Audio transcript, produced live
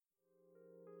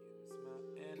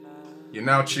You're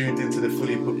now tuned into the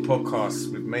Fully Booked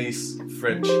podcast with Mace,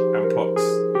 French, and Pox.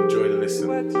 Enjoy the listen.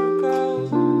 Where to go?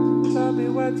 Tell me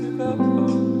where to go.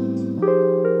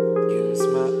 Use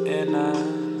my inner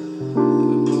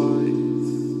voice.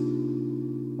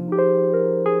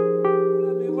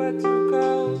 Tell me where to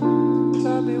go.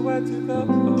 Tell me where to go.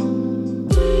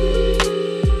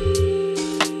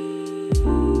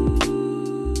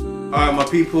 Alright, my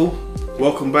people,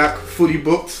 welcome back. Fully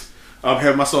Booked. I'm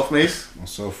here with myself, Mace.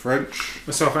 Myself, French.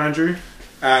 Myself, Andrew.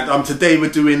 And today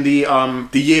we're doing the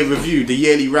year review, the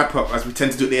yearly wrap up, as we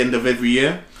tend to do at the end of every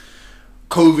year.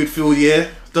 COVID-filled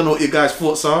year. Don't know what your guys'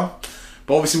 thoughts are,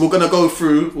 but obviously we're gonna go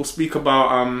through. We'll speak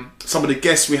about some of the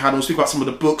guests we had. We'll speak about some of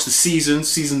the books, the seasons.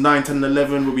 Season 9, 10, and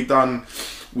 11 will be done.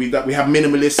 We have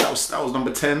Minimalist. That was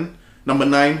number 10. Number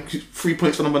 9. 3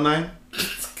 points for number 9.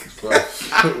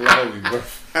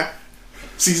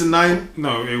 Season 9.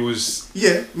 No, it was...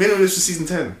 Yeah, Minimalist was season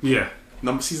 10. Yeah.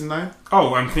 Season 9.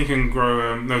 Oh, I'm thinking...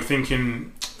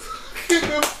 thinking...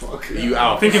 You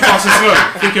out. Thinking fast and slow.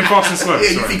 Thinking fast and slow. Yeah,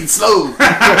 you're thinking slow.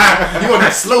 You want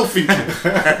that slow thinking.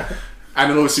 And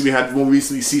then obviously we had more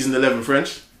recently season 11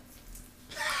 French.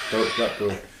 Dope black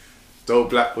boy.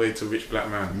 Dope black boy to rich black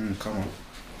man. Come on.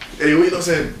 Hey, what you not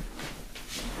saying?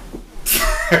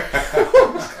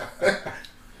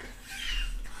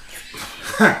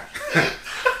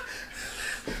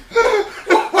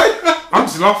 I'm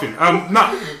just laughing.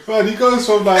 Nah. Man, he goes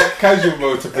from like casual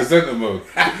mode to presenter mode.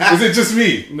 Is it just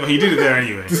me? No, he did it there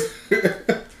anyway.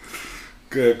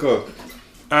 Good, go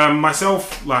on.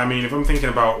 Myself, if I'm thinking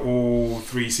about all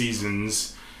 3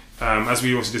 seasons, as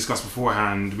we also discussed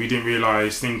beforehand, we didn't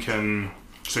realise Thinking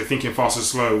Fast and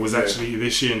Slow was actually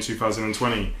this year in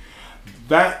 2020.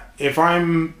 That, if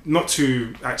I'm not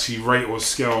to actually rate or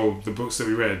scale the books that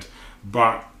we read,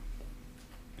 but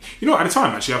at the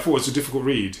time actually I thought it was a difficult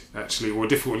read actually, or a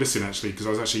difficult listen actually, because I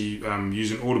was actually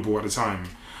using Audible at the time.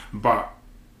 But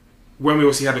when we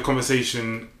obviously had the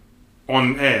conversation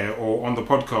on air or on the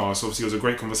podcast, obviously it was a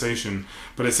great conversation,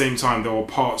 but at the same time there were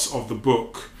parts of the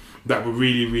book that were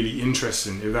really, really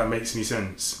interesting, if that makes any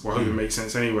sense. Well, I hope it makes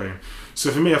sense anyway. So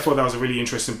for me, I thought that was a really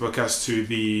interesting book as to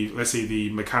the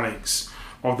mechanics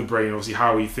of the brain, obviously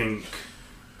how we think.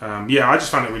 I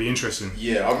just found it really interesting.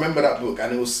 Yeah, I remember that book,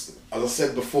 and it was, as I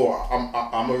said before,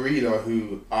 I'm a reader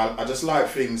who I just like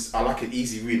things. I like an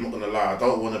easy read. Not gonna lie, I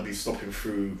don't want to be stopping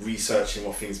through researching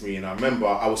what things mean. I remember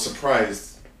I was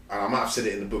surprised, and I might have said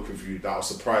it in the book review, that I was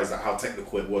surprised at how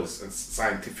technical it was and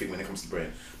scientific when it comes to the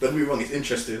brain. Don't get me wrong, it's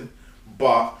interesting,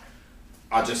 but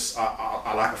I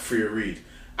like a freer read.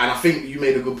 And I think you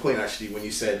made a good point actually when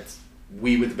you said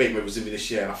we were debating whether it was in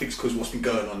this year, and I think it's because what's been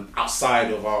going on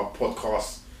outside of our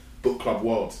podcast book club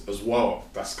world as well.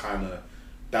 That's kind of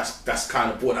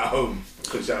brought that home,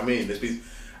 because you know what I mean. There's been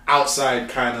outside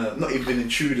not even been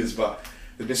intruders, but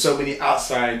there's been so many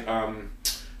outside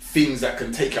things that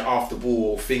can take it off the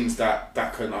ball, things that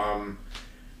can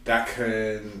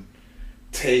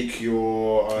take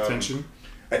your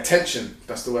Attention.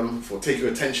 That's the word I'm looking for. Take your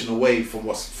attention away from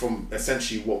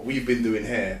essentially what we've been doing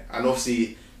here, and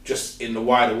obviously just in the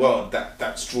wider world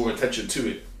that's draw attention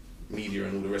to it, media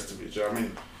and all the rest of it. Do you know what I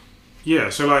mean?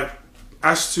 Yeah. So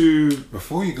as to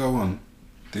Before you go on,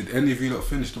 did any of you lot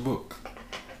finish the book?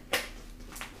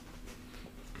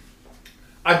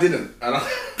 I didn't, and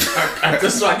I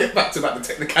just so I get back to the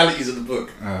technicalities of the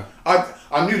book.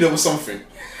 I knew there was something.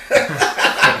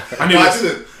 I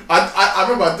didn't. I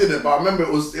remember I didn't, but I remember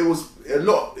it was a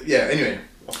lot. Yeah. Anyway,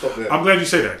 I'll stop there. I'm glad you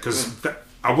say that, because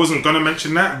I wasn't gonna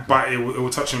mention that, but it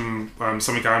will touch on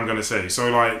something I'm gonna say.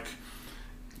 So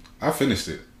I finished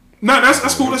it. no,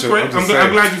 that's cool. That's great. I'm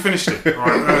glad you finished it. All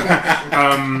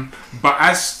right. But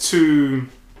as to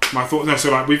my thoughts,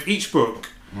 so with each book,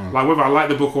 whether I like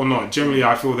the book or not, generally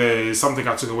I feel there is something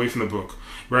I took away from the book.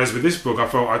 Whereas with this book, I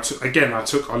felt I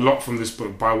took a lot from this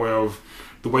book by way of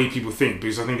the way people think,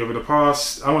 because I think over the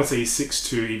past, I want to say 6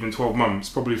 to even 12 months,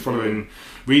 probably following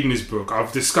reading this book,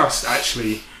 I've discussed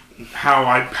actually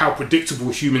how predictable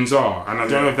humans are, and I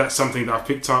don't know if that's something that I've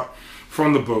picked up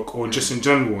from the book or just in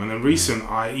general. And then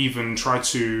I even tried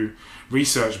to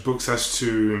research books as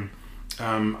to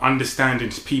understanding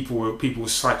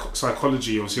people's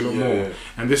psychology obviously a lot more,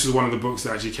 and this is one of the books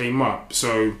that actually came up.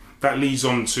 So that leads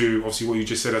on to obviously what you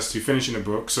just said as to finishing the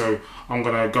book. So I'm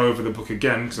going to go over the book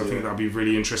again, because I think that'll be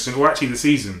really interesting. Or actually the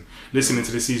season, listening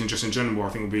to the season just in general, I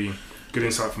think will be good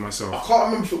insight for myself. I can't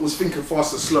remember if it was Thinking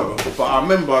Fast and Slow, but I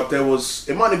remember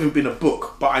it might have even been a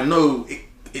book, but I know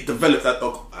it developed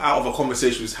out of a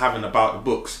conversation we was having about the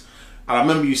books. And I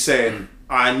remember you saying,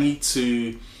 I need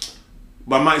to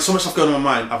so much stuff going on in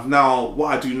my mind. What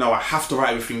I do now, I have to write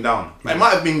everything down. Like, it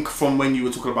might have been from when you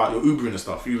were talking about your Ubering and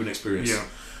stuff, Ubering experience. Yeah.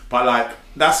 But like,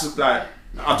 that's like,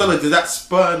 I don't know, did that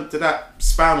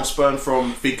span or spurn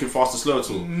from thinking fast and slow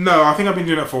at all? No, I think I've been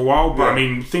doing that for a while, but Yeah. I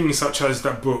mean, things such as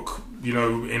that book, you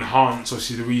know, enhance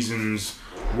obviously the reasons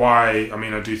why. I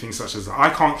mean, I do things such as I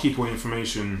can't keep all the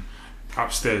information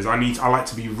upstairs. I like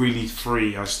to be really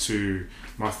free as to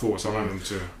my thoughts. I like them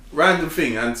to. Random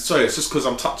thing, and sorry, it's just because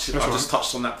I That's just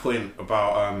touched on that point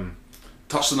about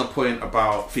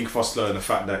think fast slow and the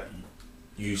fact that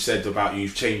you said about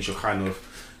you've changed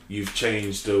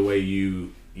the way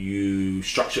you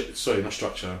structure. Sorry, not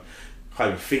structure. I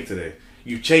can't even think today.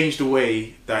 You've changed the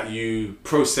way that you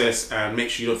process and make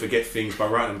sure you don't forget things by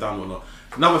writing them down and whatnot.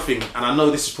 Another thing, and I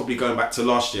know this is probably going back to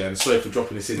last year, and sorry for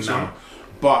dropping this in That's now, right.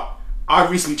 but I've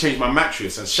recently changed my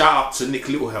mattress, and shout out to Nick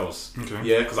Littlehells. Okay.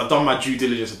 Yeah, because I've done my due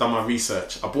diligence, I've done my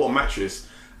research. I bought a mattress,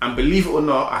 and believe it or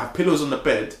not, I have pillows on the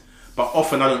bed, but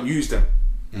often I don't use them.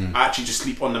 I actually just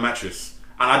sleep on the mattress.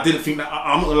 And I didn't think that,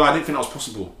 I'm not gonna lie, I didn't think that was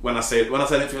possible. When I say I didn't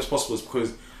think it was possible, it's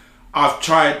because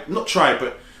I've not tried,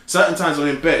 but certain times when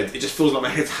I'm in bed, it just feels like my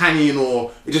head's hanging,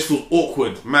 or it just feels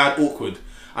awkward, mad awkward.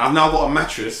 And I've now got a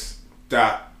mattress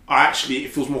that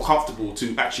it feels more comfortable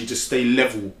to actually just stay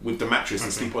level with the mattress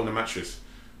and sleep on the mattress.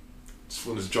 Just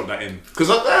wanted to drop that in. Because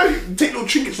you take little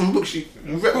trinkets from books.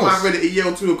 I read it a year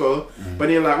or two ago, but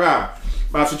then you're like, right,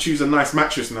 I have to choose a nice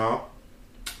mattress now.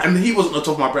 And he wasn't on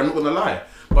top of my brain, I'm not gonna lie.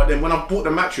 But then when I bought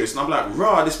the mattress, and I'm like,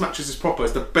 rah, this mattress is proper.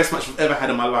 It's the best mattress I've ever had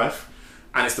in my life.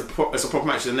 And it's a proper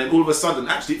mattress. And then all of a sudden,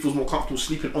 actually, it feels more comfortable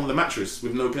sleeping on the mattress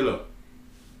with no pillow.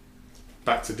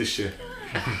 Back to this year.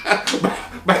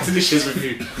 Back to this year's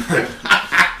review.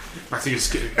 Back to your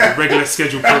regular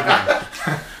scheduled program.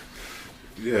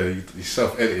 Yeah, you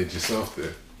self-edited yourself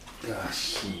there. Ah,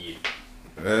 shit.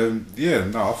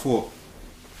 I thought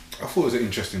it was an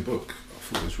interesting book. I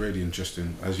thought it was really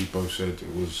interesting. As you both said,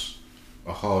 it was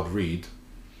a hard read.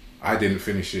 I didn't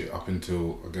finish it up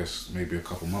until, I guess, maybe a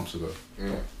couple months ago.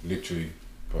 Literally.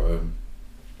 But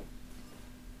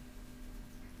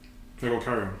We'll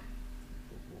carry on.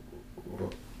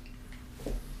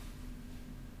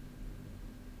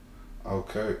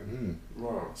 okay.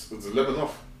 Wow, it's 11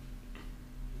 off.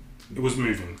 It was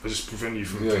moving. I just prevent you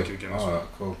from thinking again. Alright,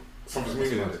 cool. Something's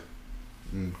moving in it.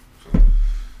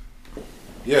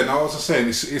 Yeah, no, as I was saying,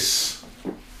 it's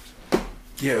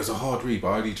it was a hard read, but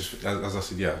I only just, as I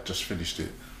said, I just finished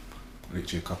it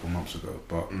literally a couple months ago.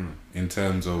 But in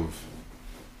terms of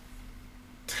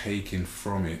taking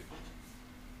from it,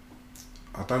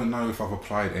 I don't know if I've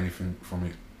applied anything from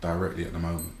it directly at the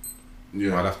moment.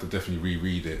 Yeah. I'd have to definitely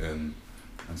reread it and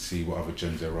see what other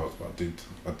gems there are. But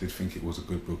I did think it was a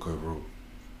good book overall.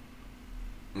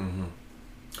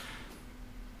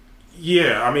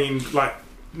 Yeah, I mean, like,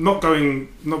 not going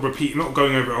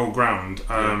over old ground.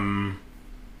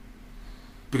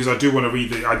 Because I do want to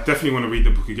read it. I definitely want to read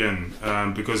the book again.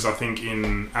 Because I think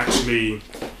in actually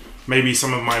maybe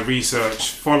some of my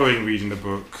research following reading the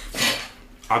book,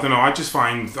 I don't know. I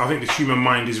think the human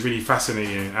mind is really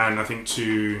fascinating, and I think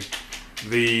to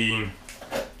the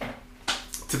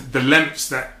lengths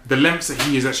that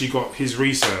he has actually got his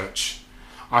research,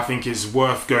 I think is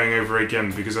worth going over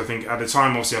again, because I think at the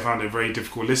time, obviously, I found it a very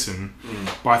difficult listen.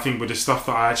 But I think with the stuff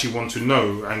that I actually want to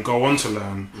know and go on to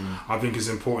learn, I think it's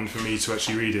important for me to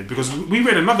actually read it. Because we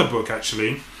read another book,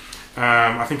 actually,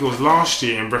 I think it was last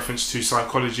year, in reference to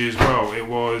psychology as well. It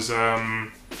was...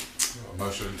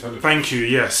 Emotional intelligence. Thank you,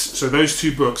 yes. So those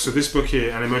two books, so this book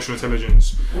here and Emotional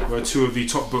Intelligence, were two of the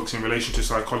top books in relation to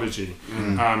psychology.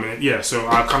 So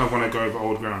I kind of want to go over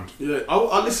old ground. Yeah,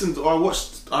 I listened. I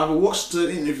watched an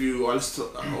interview. I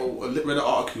read an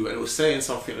article, and it was saying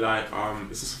something like,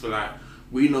 it's something like,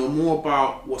 we know more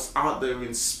about what's out there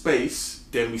in space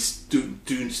than we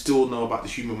do still know about the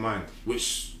human mind,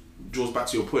 which draws back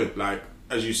to your point. Like,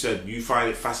 as you said, you find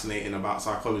it fascinating about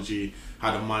psychology,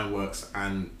 how the mind works,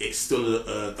 and it's still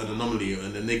an anomaly,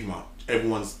 an enigma.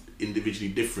 Everyone's individually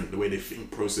different, the way they think,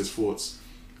 process thoughts,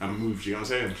 and move. Do you know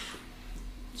what I'm saying?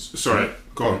 Sorry,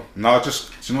 go on. No, I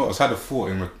just, do you know what? I had a thought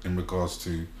in regards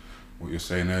to what you're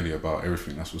saying earlier about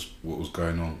everything what was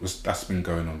going on. That's been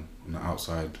going on in the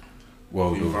outside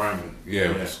world. The environment.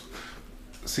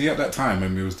 See, at that time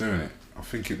when we was doing it, I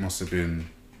think it must have been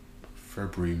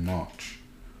February, March.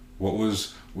 Where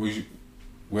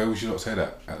was your lot's head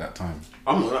at that time?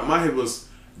 My head was,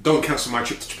 don't cancel my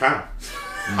trip to Japan.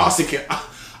 I was thinking,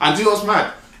 and do you know what's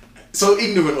mad? So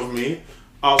ignorant of me.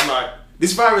 I was like,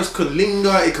 this virus could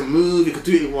linger, it can move, it could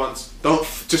do it at once. Don't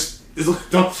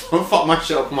fuck my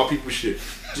shit up with my people's shit.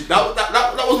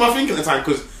 That was my thinking at the time,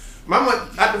 because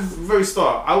at the very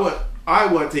start,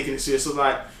 I weren't taking it serious. So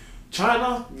like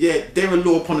China, yeah, they're a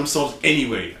law upon themselves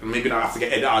anyway. And maybe I have to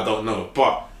get edited, I don't know.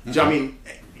 But do you know what I mean?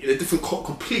 A different,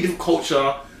 completely different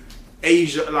culture.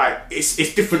 Asia, like it's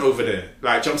different over there.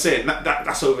 Like, do you know what I'm saying?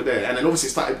 That's over there. And then obviously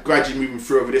it started gradually moving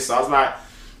through over this. So I was like,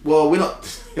 well, we're not.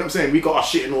 You know what I'm saying? We got our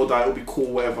shit in order. It'll be cool,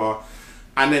 whatever.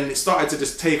 And then it started to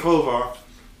just take over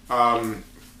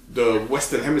the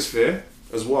Western Hemisphere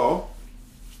as well.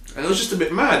 And it was just a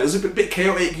bit mad. It was a bit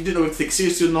chaotic. You didn't know if to take it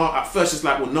seriously or not. At first, it's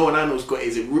like, well, no one I know's got it.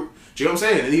 Is it? Do you know what I'm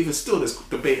saying? And even still, there's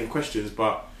debate and questions.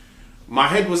 But my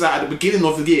head was at the beginning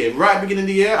of the year, right at the beginning of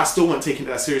the year, I still wasn't taking it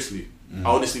that seriously. I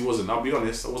honestly wasn't. I'll be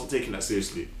honest. I wasn't taking that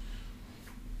seriously.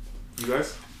 You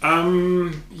guys?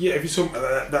 Yeah. If you saw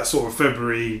that sort of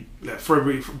February,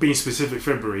 being specific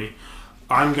February,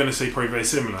 I'm going to say probably very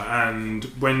similar. And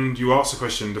when you asked the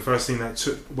question, the first thing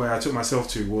where I took myself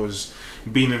to was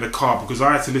being in the car, because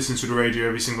I had to listen to the radio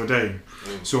every single day.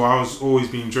 So I was always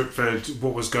being drip fed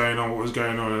what was going on.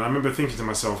 And I remember thinking to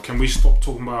myself, can we stop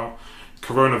talking about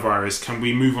coronavirus? Can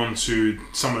we move on to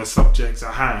some of the subjects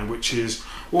at hand, which is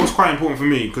what was quite important for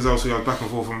me, because obviously I was back and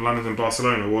forth from London and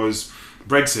Barcelona, was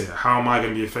Brexit. How am I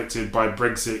going to be affected by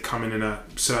Brexit coming in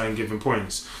at certain given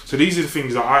points? So these are the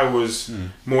things that I was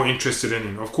more interested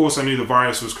in. Of course, I knew the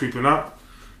virus was creeping up.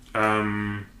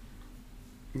 And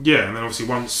then obviously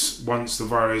once the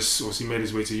virus obviously made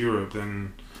its way to Europe,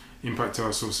 then impacted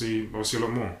us obviously a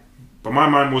lot more. But my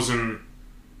mind wasn't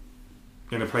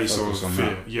in a place of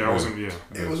fear. I wasn't.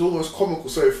 It was almost comical.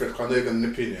 Sorry, Fred, I know you're going to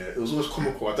nip in here. It was almost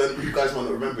comical. I don't. You guys might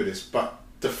not remember this, but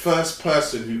the first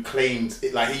person who claimed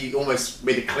it, like he almost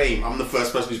made a claim. I'm the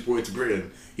first person who's brought it to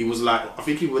Britain. He was like, I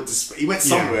think he went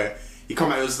somewhere. He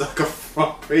come out. It was like a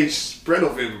front page spread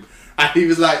of him, and he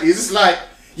was just like,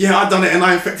 yeah, I done it, and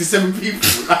I infected 7 people.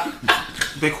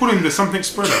 They call him the something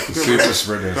spreader. Super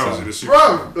spreader.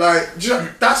 Bro, like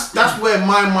that's where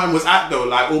my mind was at though.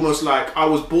 Like almost like I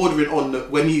was bordering on I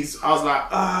was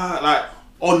like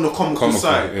on the comical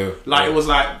side. Yeah. Like it was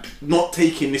like not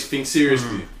taking this thing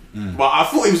seriously. But I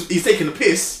thought he's taking the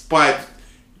piss by, you know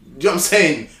what I'm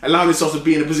saying, allowing himself to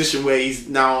be in a position where he's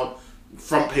now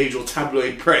front page or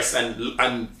tabloid press,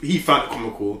 and he found it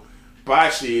comical. But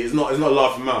actually, it's not a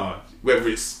laughing matter.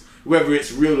 Whether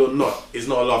it's real or not, it's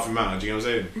not a laughing matter. Do you know what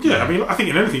I'm saying? Yeah, I mean, I think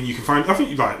in anything you can find. I think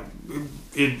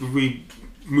we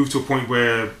move to a point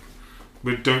where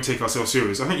we don't take ourselves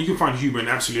serious. I think you can find humour in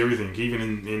absolutely everything.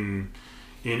 Even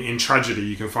in tragedy,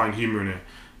 you can find humour in it.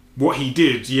 What he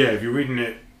did, if you're reading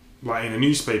it like in a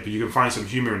newspaper, you can find some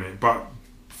humour in it. But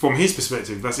from his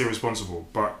perspective, that's irresponsible.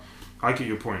 But I get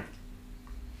your point.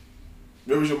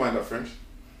 Where was your mind at, French?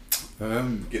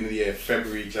 Beginning of the year,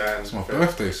 February, Jan. It's my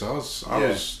birthday, so I was.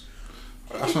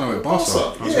 That's when I went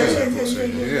Barca. I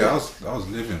was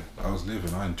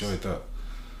living. I enjoyed that.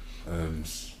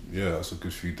 That was a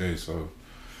good few days. So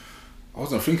I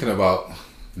wasn't thinking about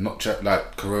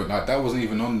like Corona. Like that wasn't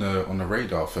even on the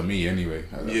radar for me anyway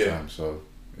at that time. So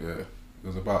it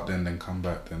was about then come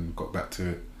back, then got back to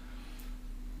it.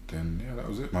 Then that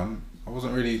was it, man. I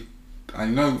wasn't really. I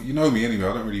know you know me anyway.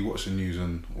 I don't really watch the news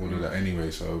and all of that anyway.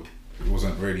 So it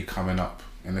wasn't really coming up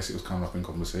unless it was coming up in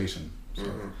conversation. So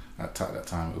at that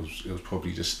time it was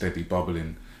probably just steady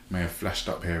bubbling, may have flashed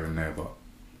up here and there, but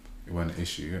it wasn't an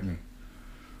issue, you get me?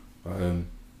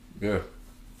 But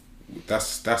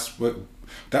that's what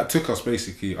that took us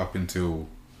basically up until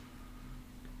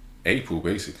April,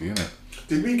 basically, innit?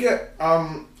 Did we get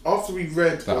after we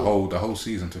read the whole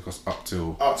season took us up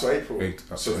to April,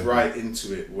 right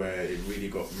into it where it really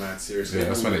got mad serious. Yeah,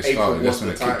 that's when it started. That's when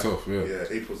it kicked off. Yeah,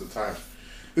 April's the time.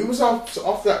 Who was after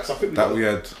that? Cause I think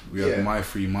we had My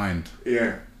Free Mind.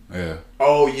 Yeah. Yeah.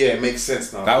 Oh yeah, it makes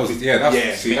sense now. That was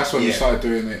that's when we started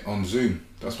doing it on Zoom.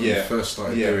 That's when we first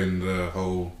started doing the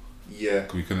whole. Yeah.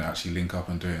 Cause we couldn't actually link up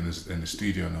and do it in the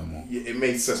studio no more. Yeah, it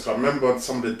made sense. I remember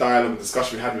some of the dialogue and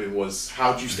discussion we had with him was,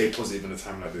 how do you stay positive in a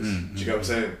time like this? Do you get what I'm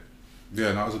saying?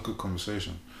 Yeah, that was a good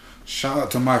conversation. Shout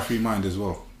out to My Free Mind as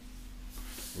well.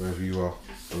 Wherever you are,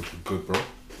 good, bro.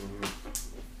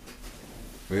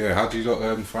 But yeah, how do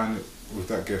you find it with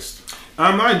that guest?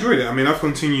 I enjoyed it. I mean, I've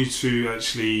continued to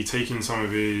actually take in some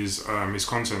of his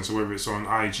content, so whether it's on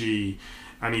IG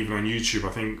and even on YouTube. I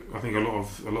think a lot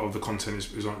of the content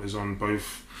is on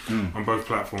both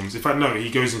platforms. In fact, no, he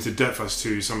goes into depth as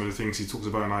to some of the things he talks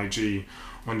about on IG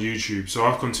on YouTube. So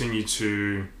I've continued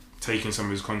to take in some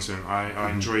of his content. I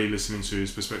enjoy listening to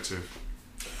his perspective.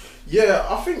 Yeah,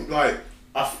 I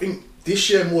think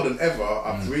this year more than ever,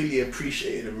 I've really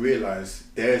appreciated and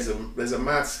realised there's a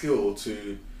mad skill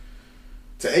to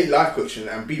A, life coaching,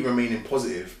 and B, remaining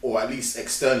positive, or at least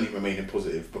externally remaining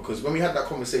positive. Because when we had that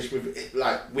conversation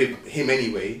with him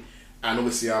anyway, and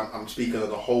obviously I'm speaking on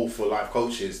the whole for life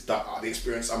coaches, that the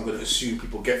experience I'm going to assume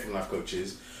people get from life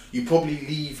coaches, you probably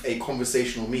leave a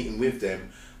conversational meeting with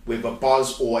them with a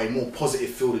buzz or a more positive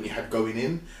feel than you had going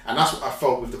in. And that's what I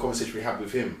felt with the conversation we had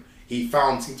with him. He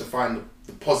seemed to find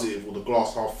the positive or the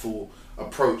glass half full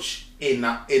approach in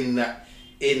an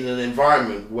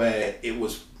environment where it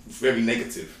was very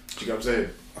negative. Do you get what I'm saying?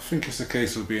 I think it's a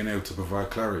case of being able to provide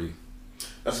clarity.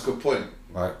 That's a good point.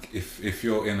 Like if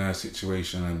you're in a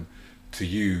situation and to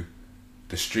you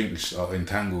the strings are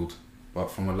entangled,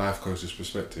 but from a life coach's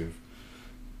perspective,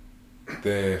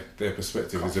 their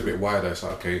perspective is a bit wider. It's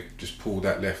like, okay, just pull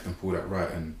that left and pull that right,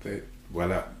 and you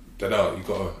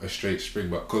got a straight spring,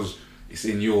 but because it's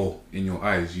in your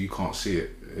eyes, you can't see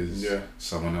it as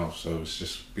someone else. So it's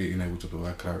just being able to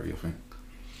provide clarity, I think.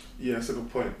 Yeah, that's a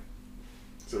good point.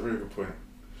 It's a very good point.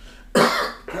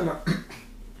 And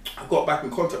I got back in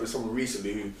contact with someone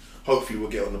recently who hopefully will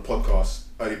get on the podcast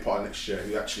early part of next year,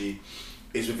 who actually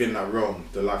is within that realm,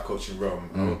 the life coaching realm.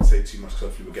 I won't say too much,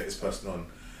 hopefully we'll get this person on.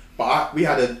 But we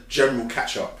had a general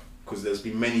catch up because there's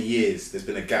been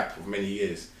a gap of many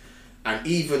years. And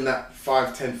even that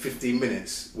 5, 10, 15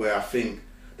 minutes where I think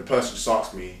the person just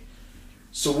asked me,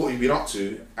 so what have you been up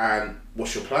to and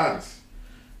what's your plans?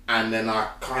 And then I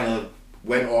kind of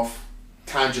went off,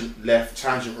 tangent left,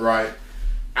 tangent right.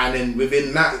 And then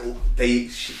within that,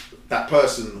 that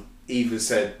person even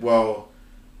said, well,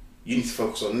 you need to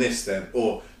focus on this then.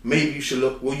 Or maybe you should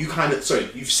look, well, you've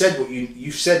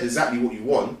said exactly what you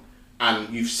want,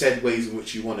 and you've said ways in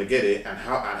which you want to get it and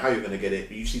how you're going to get it.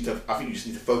 But I think you just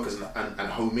need to focus and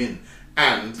home in.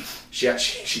 And she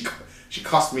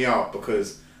cussed me out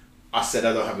because I said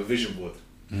I don't have a vision board.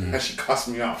 And she cussed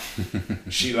me out.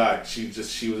 She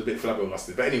was a bit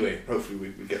flabbergasted. But anyway,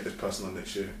 hopefully we get this person on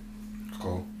next year.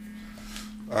 Cool.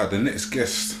 The next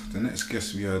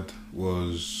guest we had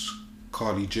was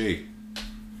Carly J.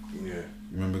 Yeah.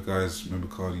 Remember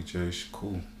Carly J? She's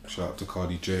cool. Shout out to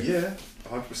Carly J. Yeah,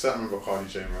 100% remember Carly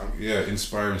J, man. Yeah,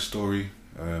 inspiring story.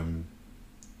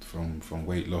 From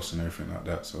weight loss and everything like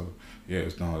that. So yeah,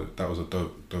 that was a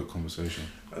dope conversation.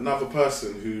 Another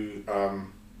person who,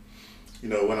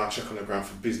 when I check on the ground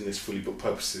for business, fully booked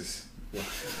purposes.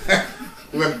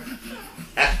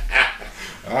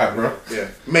 Alright, bro. Yeah,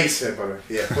 Mace here, brother.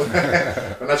 Yeah.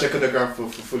 When I check on the ground for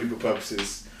fully booked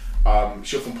purposes,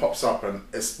 she often pops up, and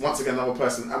it's once again another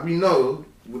person. And we know,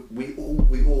 we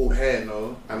all here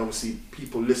know, and obviously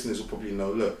people listeners will probably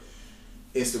know. Look,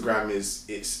 Instagram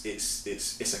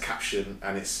it's a caption,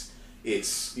 and it's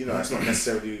it's not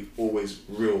necessarily always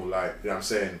real. Like, you know what I'm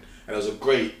saying. And it was a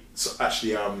great. So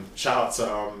actually, shout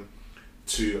out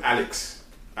to Alex.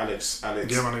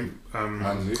 Yeah, my name.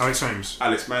 Alex Holmes.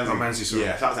 Alex Manzi. Oh, Manzi, sorry.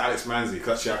 Yeah, shout out to Alex Manzi.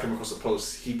 Because actually, I came across a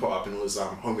post he put up, and it was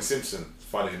Homer Simpson.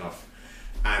 Funny enough,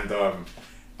 and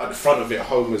at the front of it,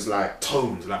 Homer's like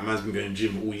toned, like man's been going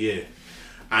gym all year,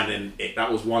 and then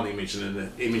that was one image, and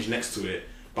then the image next to it,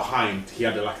 behind, he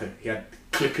had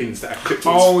clippings that are clipped.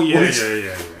 Oh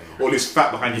all his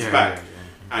fat behind his back,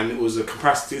 and it was a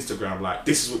comparison to Instagram. Like,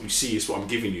 this is what you see, is what I'm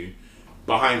giving you.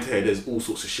 Behind here, there's all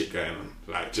sorts of shit going on.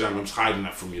 Like, do you know what I mean? I'm just hiding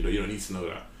that from you, though. You don't need to know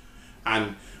that.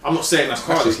 And I'm not saying that's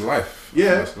Carly. That's just life.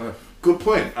 Yeah, that's life. Good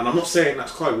point. And I'm not saying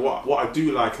that's Carly. What I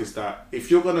do like is that if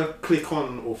you're gonna click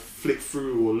on or flick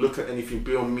through or look at anything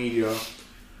beyond media,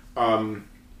 and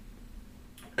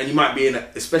you might be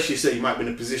especially say you might be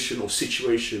in a position or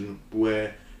situation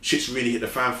where shit's really hit the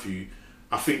fan for you.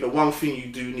 I think the one thing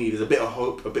you do need is a bit of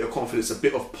hope, a bit of confidence, a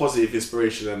bit of positive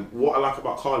inspiration. And what I like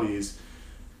about Carly is,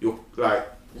 you'll like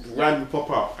random pop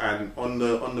up, and on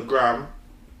the gram,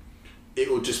 it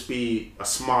will just be a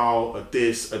smile, a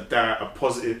this, a that, a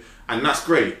positive, and that's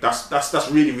great.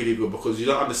 That's really, really good, because you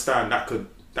don't understand that could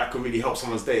really help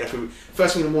someone's day.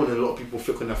 First thing in the morning, a lot of people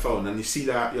flick on their phone, and you see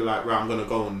that, you're like, right, I'm gonna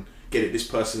go and get it. This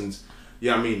person's, you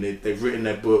know what I mean? They've written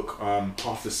their book,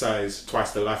 half the size,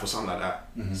 twice the life, or something like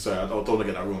that. Mm-hmm. So I don't want to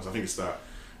get that wrong. So I think it's that,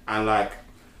 and like,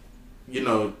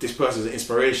 this person's an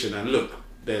inspiration, and look,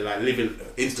 they're like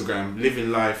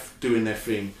living life, doing their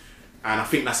thing. And I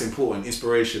think that's important,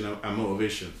 inspiration and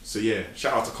motivation. So yeah,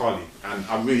 shout out to Carly. And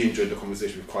I really enjoyed the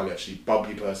conversation with Carly, actually.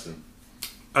 Bubbly person.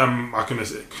 I couldn't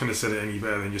have said it any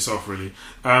better than yourself, really.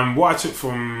 What I took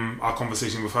from our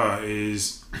conversation with her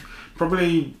is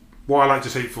probably what I like to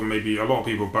take from maybe a lot of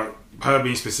people, but her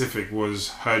being specific was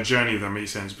her journey, if that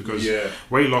makes sense, because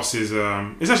weight loss is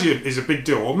a big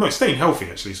deal. Or no, staying healthy,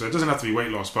 actually. So it doesn't have to be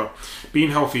weight loss, but being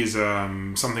healthy is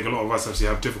something a lot of us actually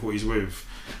have difficulties with.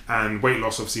 And weight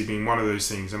loss obviously being one of those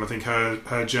things. And I think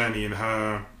her journey and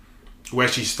her where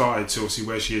she started to obviously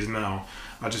where she is now,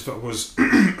 I just felt was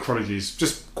apologies,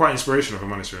 just quite inspirational, if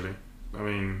I'm honest, really. I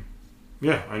mean,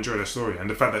 yeah, I enjoyed her story, and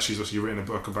the fact that she's also written a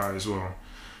book about it as well,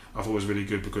 I thought was really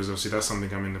good, because obviously that's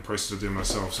something I'm in the process of doing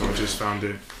myself. So I just found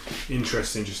it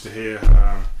interesting just to hear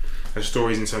her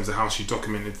stories in terms of how she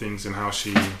documented things and how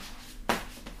she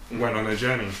went on her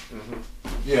journey.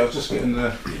 Yeah, I was just getting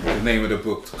the name of the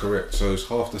book correct. So it's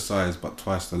Half the Size but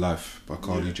Twice the Life by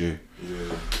Carly J.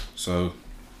 Yeah. So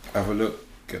have a look,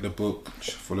 get the book,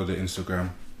 follow the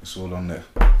Instagram. It's all on there.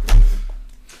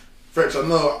 French, I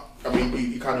know. I mean,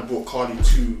 you kind of brought Carly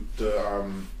to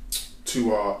the to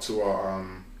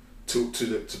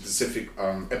the specific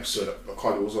episode that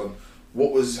Carly was on.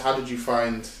 How did you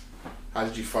find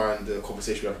the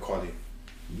conversation with Carly?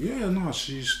 Yeah, no,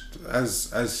 she's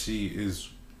as she is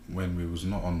when we was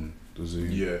not on the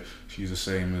Zoom. Yeah. She's the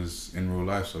same as in real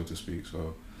life, so to speak.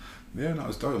 So yeah, no,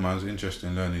 it's dope, man. It was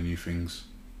interesting learning new things.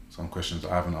 Some questions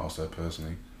that I haven't asked her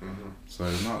personally. So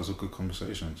no, it was a good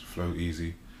conversation. It flowed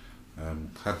easy.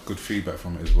 Had good feedback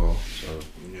from it as well. So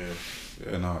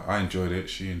yeah, no, I enjoyed it.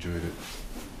 She enjoyed it.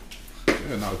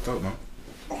 Yeah, no, it's dope, man.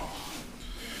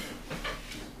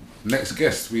 Next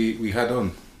guest we had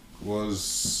on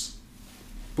was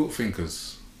Book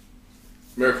Thinkers.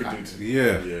 American dude.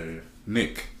 Yeah.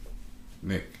 Nick.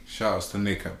 Shout outs to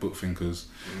Nick at Book Thinkers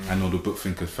and all the Book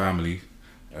Thinkers family.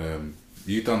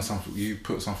 You done something. You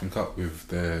put something up with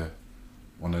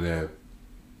one of their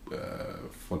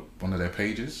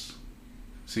pages.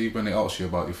 See, when they ask you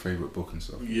about your favourite book and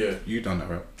stuff. Yeah. You done that,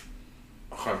 right?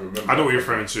 I can't remember. I know what you're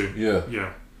referring to. Yeah.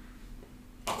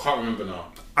 I can't remember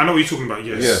now. I know what you're talking about.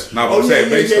 Yes. Yeah. No, I'm saying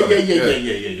based on it. I did.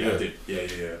 Yeah, I did.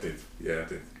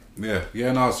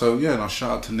 Yeah. No. So yeah. No.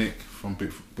 Shout out to Nick from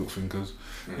Book Thinkers.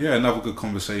 Yeah. Another good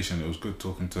conversation. It was good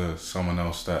talking to someone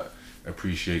else that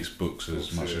appreciates books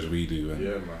as much as we do. And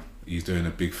yeah, man. He's doing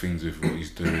a big things with what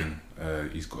he's doing.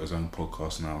 He's got his own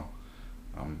podcast now.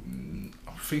 I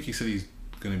think he said he's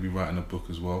going to be writing a book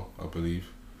as well, I believe.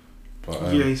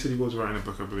 But yeah, he said he was writing a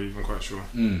book, I believe. I'm quite sure.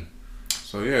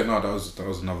 So yeah, no, that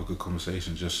was another good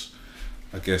conversation. Just,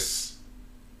 I guess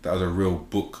that was a real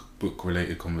book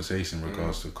related conversation in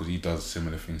regards to, because he does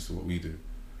similar things to what we do.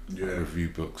 Yeah. Like review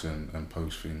books and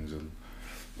post things and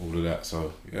all of that.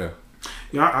 So yeah.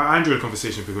 Yeah, I enjoy the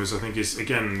conversation because I think it's,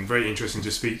 again, very interesting to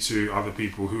speak to other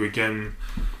people who, again,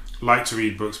 like to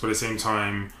read books, but at the same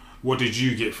time, what did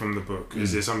you get from the book?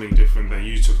 Is there something different that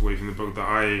you took away from the book that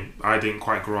I didn't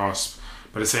quite grasp?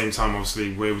 But at the same time,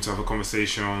 obviously, we're able to have a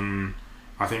conversation on,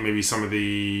 I think, maybe some of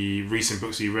the recent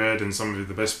books he read and some of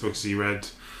the best books he read,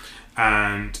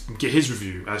 and get his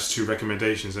review as to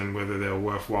recommendations and whether they're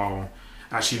worthwhile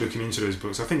actually looking into those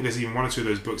books. I think there's even one or two of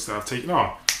those books that I've taken.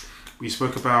 We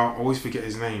spoke about, I always forget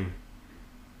his name.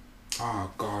 Oh,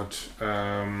 God.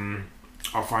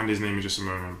 I'll find his name in just a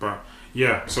moment. But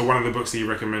yeah, so one of the books that he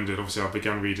recommended, obviously I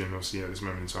began reading, obviously, at this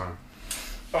moment in time.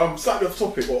 Slightly off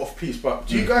topic or off piece, but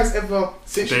do you guys ever...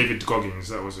 David Goggins,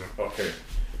 that was it. Okay.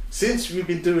 Since we've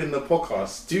been doing the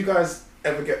podcast, do you guys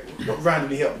ever get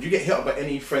randomly hit up? Do you get hit up by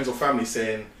any friends or family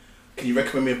saying, can you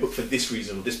recommend me a book for this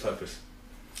reason or this purpose?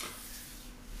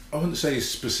 I wouldn't say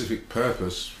specific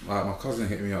purpose. Like my cousin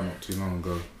hit me up not too long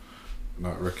ago,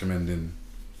 like recommending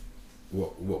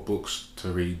what books to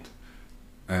read,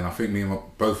 and I think he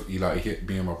hit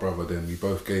me and my brother. Then we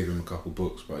both gave him a couple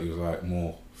books, but he was like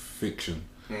more fiction,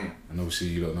 and obviously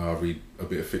you don't know I read a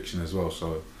bit of fiction as well.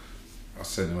 So I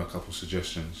sent him a couple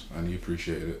suggestions, and he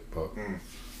appreciated it. But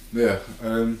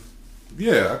I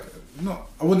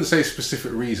wouldn't say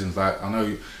specific reasons. Like I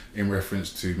know in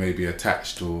reference to maybe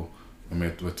attached or.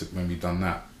 When we done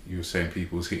that, you were saying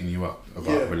people was hitting you up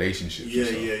about relationships.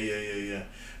 Yeah.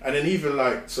 And then even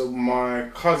like, so my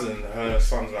cousin, her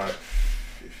son's like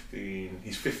 15.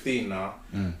 He's 15 now,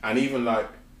 and even like,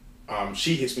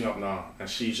 she hits me up now, and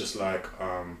she's just like,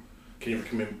 can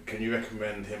you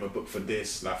recommend him a book for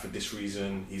this, like for this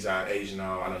reason? He's at age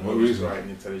now, and I know he's writing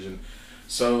intelligent.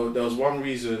 So there was one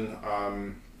reason.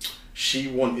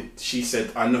 She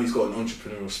said, I know he's got an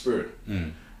entrepreneurial spirit,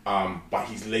 but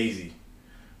he's lazy.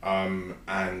 And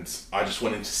I just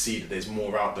want him to see that there's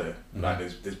more out there. Like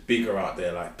there's bigger out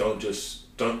there. Like don't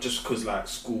just because like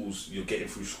schools, you're getting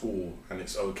through school and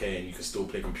it's okay and you can still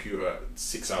play computer at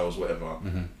 6 hours, whatever.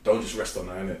 Don't just rest on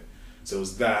that, innit? So it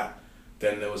was that.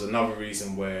 Then there was another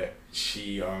reason where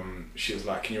she was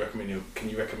like, can you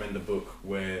recommend a book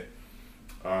where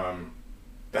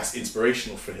that's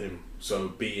inspirational for him? So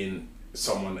being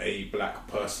a black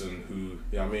person who, you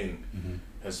know what I mean,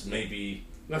 has maybe,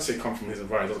 let's say come from his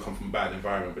environment, doesn't come from a bad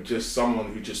environment, but just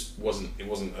someone who just wasn't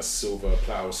a silver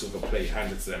platter or silver plate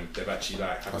handed to them. They've actually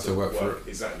like had to work for it.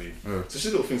 Exactly. So just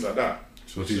little things like that.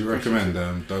 So did you recommend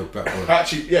Dope Black Boy?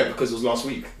 Actually, yeah, because it was last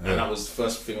week and that was the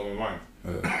first thing on my mind.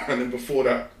 And then before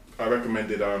that, I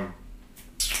recommended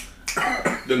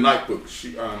The Nike book,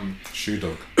 Shoe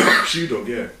Dog. Shoe Dog,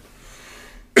 yeah.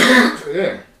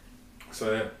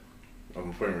 So yeah, I'm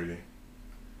on point really.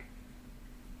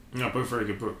 Yeah, both very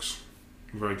good books.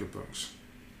 Very good books.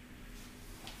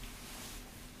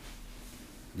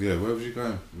 Yeah, where was you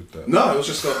going with that? No, it was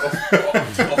just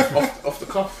off the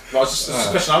cuff. But it's just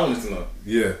a question I wanted to know.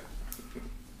 Yeah.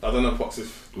 I don't know, Pox,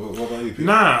 if... What about you, Pete?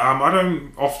 Nah, I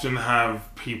don't often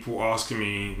have people asking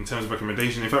me in terms of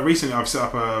recommendation. In fact, recently I've set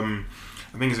up, I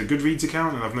think it's a Goodreads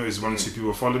account, and I've noticed 1 or 2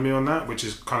 people follow me on that, which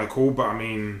is kind of cool. But I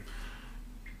mean,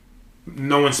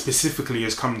 no one specifically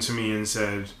has come to me and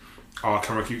said, "Oh,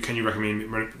 can you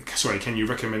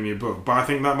recommend me a book?" But I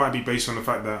think that might be based on the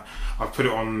fact that I've put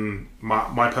it on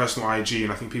my personal IG,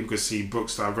 and I think people could see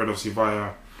books that I've read obviously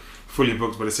via fully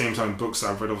books, but at the same time books that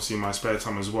I've read obviously in my spare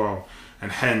time as well,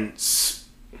 and hence,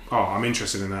 I'm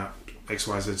interested in that X,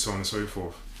 Y, Z, so on and so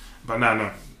forth. But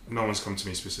no one's come to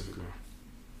me specifically.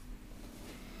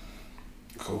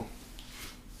 Cool.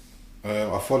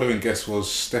 Our following guest was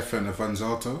Stefan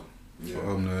Avanzato.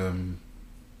 Yeah.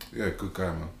 Good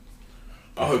guy, man.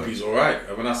 I hope he's alright.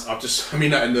 I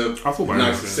mean that in the I thought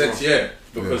nicest sense, yeah.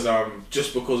 Because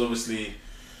just because obviously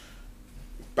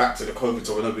back to the COVID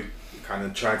talk, I know we kind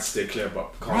of tried to stay clear,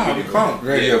 but can't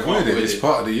really avoid it. It's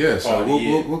part of the year, so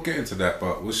year. we'll get into that.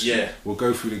 But we'll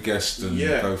go through the guest and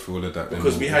go through all of that.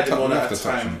 Because we had him on at a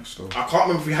time. I can't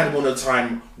remember if we had him on at a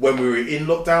time when we were in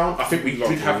lockdown. I think we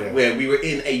did have where we were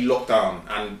in a lockdown,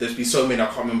 and there's been so many. I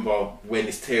can't remember when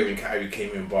this tearing category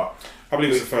came in, but I believe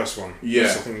it was the first one. Yeah.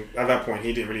 So I think at that point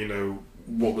he didn't really know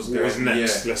what was next.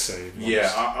 Yeah. Let's say. Yeah,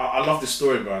 I love this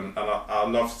story, man, and I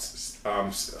loved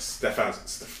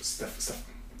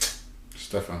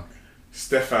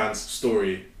Stefan's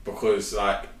story, because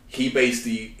like he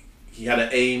had an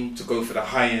aim to go for the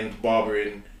high end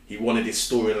barbering. He wanted his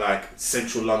store in like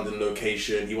central London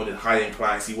location. He wanted high end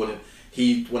clients. He wanted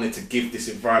to give this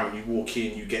environment. You walk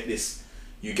in, you get this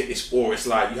aura. It's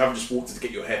like you haven't just walked in to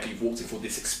get your haircut. You've walked in for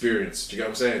this experience. Do you get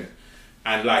what I'm saying?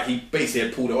 And like he basically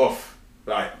had pulled it off,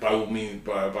 like by all means,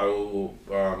 by all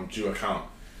due account.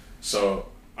 So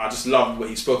I just loved what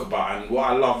he spoke about, and what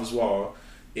I love as well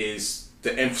is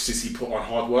the emphasis he put on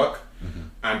hard work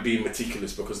and being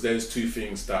meticulous, because there's 2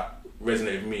 things that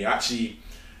resonate with me. Actually,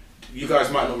 you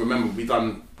guys might not remember,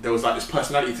 there was like this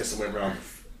personality test that went around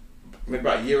maybe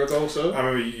about a year ago or so. I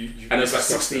remember you and there's like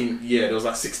 16. Yeah, there was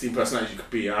like 16 personalities you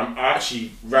could be. And I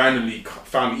actually randomly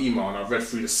found the email, and I read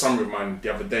through the summary of mine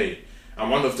the other day. And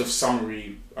one of the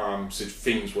summary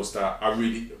things was that I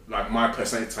really like my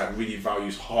personality type really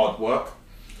values hard work,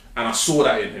 and I saw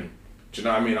that in him. Do you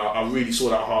know what I mean? I really saw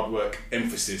that hard work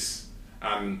emphasis,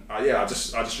 and I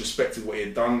just respected what he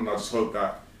had done, and I just hope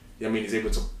that he's able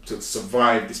to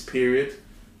survive this period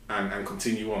and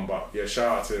continue on. But yeah,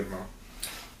 shout out to him,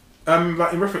 man.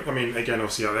 Like in reference, again,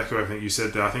 obviously, I'll echo everything you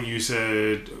said there. I think you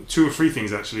said 2 or 3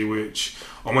 things actually, which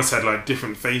almost had like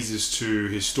different phases to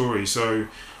his story. So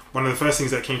one of the first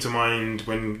things that came to mind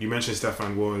when you mentioned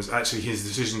Stefan was actually his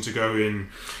decision to go in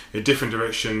a different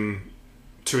direction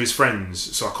to his friends.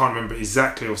 So I can't remember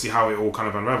exactly obviously how it all kind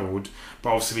of unraveled,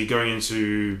 but obviously going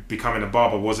into becoming a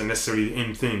barber wasn't necessarily the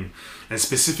in thing, and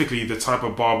specifically the type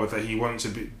of barber that he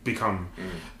wanted to become.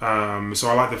 So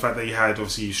I like the fact that he had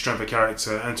obviously strength of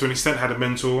character, and to an extent had a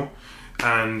mentor,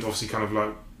 and obviously kind of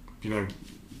like,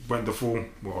 went the full,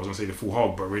 well I was going to say the full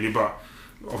hog, but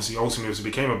obviously ultimately also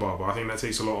became a barber. I think that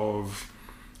takes a lot of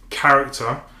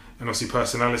character and obviously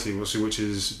personality, obviously, which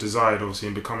is desired obviously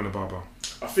in becoming a barber.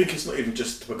 I think it's not even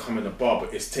just becoming a barber;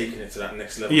 it's taking it to that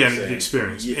next level. Yeah, and the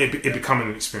experience. It becoming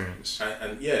an experience.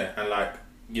 And like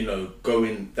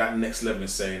going that next level and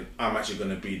saying, I'm actually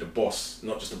going to be the boss,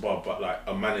 not just a barber, but like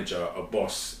a manager, a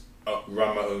boss,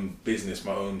 run my own business,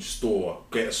 my own store,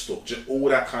 get a store, just all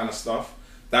that kind of stuff.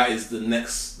 That is the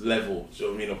next level. Do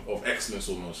you know what I mean? Of excellence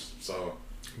almost. So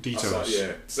details. Like,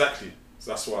 yeah, exactly.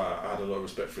 So that's why I had a lot of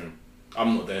respect for him.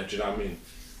 I'm not there. Do you know what I mean?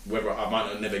 Whether I might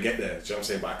not never get there, do you know what I'm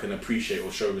saying? But I can appreciate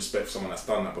or show respect for someone that's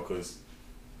done that, because,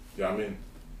 you know what I mean?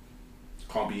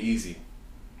 Can't be easy.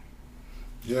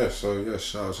 Yeah, so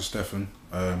shout out to Stefan.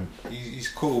 He's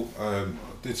cool. I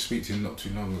did speak to him not too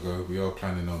long ago. We are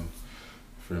planning on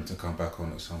for him to come back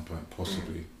on at some point,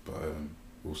 possibly. But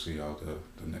we'll see how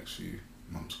the next few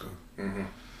months go.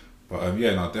 But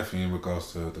definitely in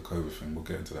regards to the COVID thing, we'll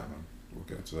get into that, man. We'll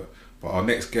get into that. But our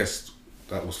next guest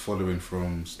that was following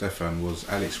from Stefan was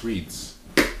Alex Reeds.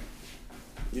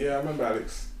 Yeah, I remember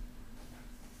Alex.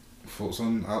 Thoughts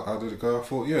on how did it go? I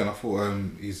thought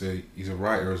he's a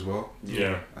writer as well.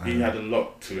 Yeah, he had a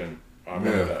lot to him. I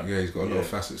remember that. Yeah, he's got a lot of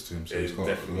facets to him, so he's got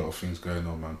definitely a lot of things going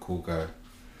on, man. Cool guy.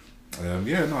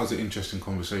 It was an interesting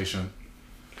conversation.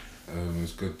 It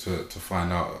was good to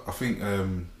find out. I think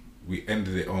we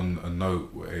ended it on a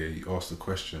note where you asked a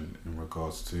question in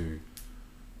regards to.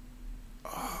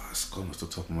 It's gone off the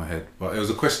top of my head, but it was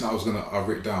a question I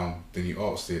wrote down. Then you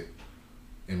asked it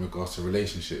in regards to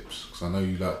relationships, because I know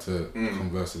you like to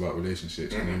converse about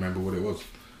relationships. Can you remember what it was?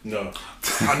 No.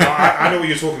 I know what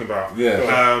you're talking about.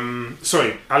 Yeah.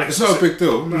 Sorry, Alex. It's not a big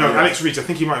deal. No, Alex Reeds. I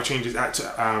think he might have changed his act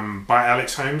to by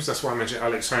Alex Holmes. That's why I mentioned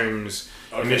Alex Holmes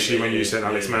initially when you said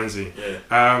Alex Manzi.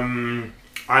 Yeah.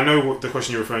 I know what the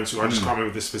question you're referring to. I just can't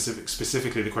remember the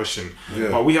specifically the question.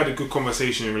 Yeah. But we had a good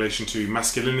conversation in relation to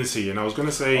masculinity, and I was going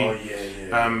to say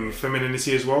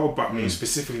femininity as well. But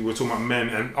specifically, we're talking about men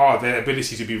and their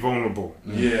ability to be vulnerable.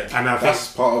 Yeah. And I think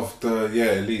That's part of the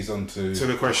it leads on to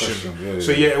the question. Yeah,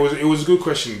 So it was a good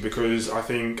question, because I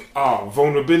think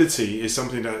vulnerability is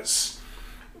something that's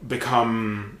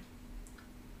become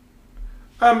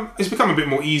it's become a bit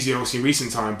more easier obviously in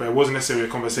recent time, but it wasn't necessarily a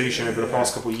conversation over the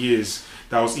past couple of years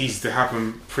that was easy to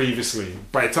happen previously.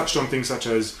 But it touched on things such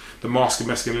as the mask of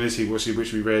masculinity, which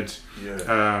we read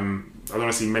I don't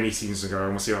want to say many seasons ago. I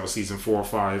want to say that was season 4 or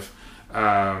 5.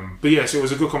 But yes, it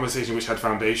was a good conversation which had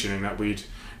foundation in that we'd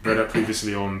read up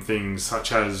previously on things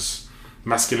such as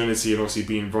masculinity and obviously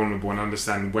being vulnerable and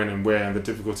understanding when and where and the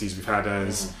difficulties we've had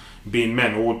as being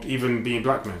men or even being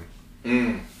black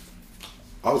men.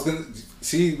 I was gonna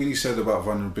see when you said about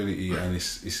vulnerability, and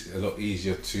it's a lot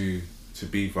easier to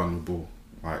be vulnerable,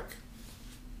 like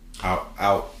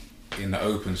out in the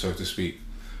open, so to speak.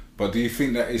 But do you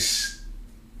think that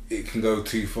it can go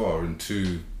too far and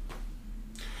too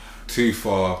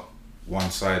far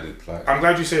one-sided? Like, I'm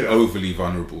glad you say that. Overly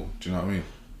vulnerable. Do you know what I mean?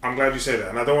 I'm glad you say that,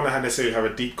 and I don't want to necessarily have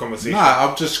a deep conversation. Nah,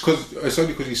 I'm just it's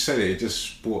only because you said it. I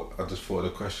just thought of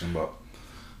the question, but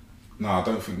no, I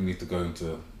don't think we need to go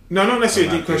into. No, not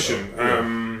necessarily a deep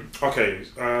question. Okay,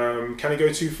 can it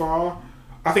go too far?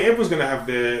 I think everyone's going to have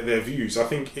their views. I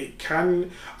think it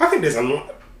can. I think there's a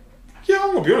lot. Yeah,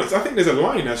 I'm going to be honest. I think there's a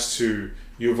line as to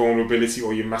your vulnerability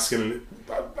or your masculinity.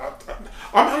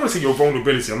 I'm going to say your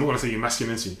vulnerability. I'm not going to say your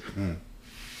masculinity.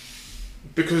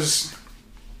 Because.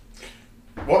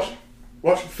 What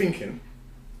you're thinking?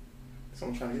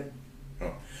 Someone trying to get in?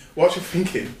 Oh. What you're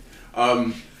thinking?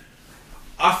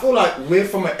 I feel like we're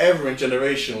from an era and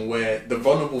generation where the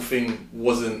vulnerable thing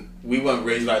we weren't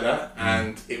raised like that,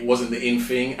 and it wasn't the in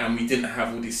thing, and we didn't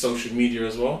have all this social media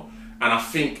as well. And I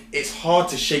think it's hard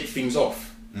to shake things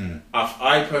off.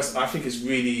 I think it's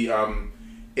really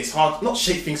it's hard not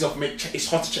shake things off. It's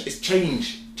hard to it's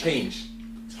change.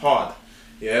 It's hard,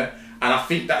 yeah. And I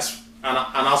think that's and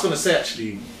I was gonna say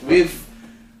actually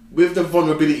with the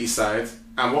vulnerability side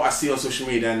and what I see on social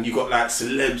media, and you got like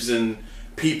celebs and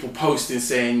people posting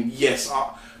saying yes.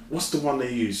 What's the one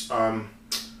they use?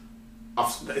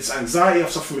 It's anxiety.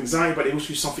 I've suffered from anxiety, but they also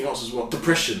use something else as well.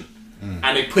 Depression,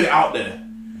 and they put it out there,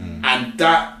 and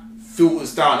that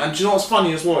filters down. And do you know what's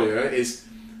funny as well? Yeah, is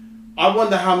I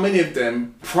wonder how many of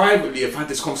them privately have had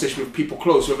this conversation with people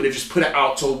close, whether they've just put it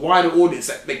out to a wider audience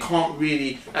that they can't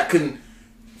really, that can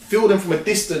feel them from a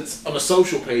distance on a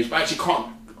social page, but actually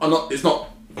it's not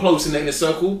close in the inner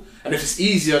circle. And if it's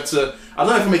easier to, I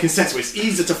don't know if I'm making sense, but it's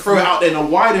easier to throw it out there in a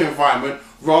wider environment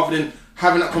rather than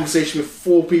having that conversation with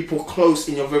 4 people close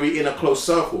in your very inner close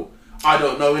circle. I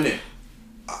don't know, innit?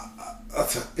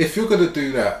 If you're gonna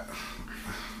do that,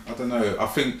 I don't know. I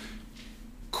think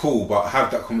cool, but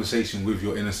have that conversation with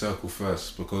your inner circle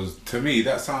first, because to me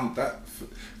that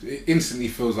it instantly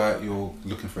feels like you're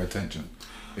looking for attention.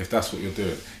 If that's what you're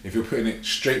doing, if you're putting it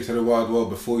straight to the wide world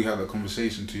before you have that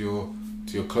conversation to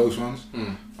your close ones,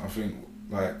 I think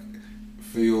like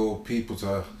for your people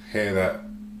to hear that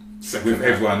with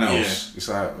everyone else, it's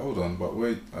like, hold on, but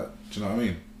wait, do you know what I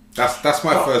mean? That's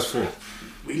my first thought.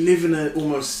 We live in a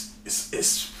almost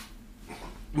it's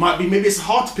might be, maybe it's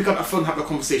hard to pick up that phone and have a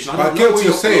conversation. I get what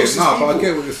you're saying. But I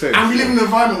get what you're saying. And we live in an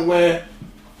environment where.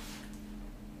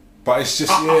 But it's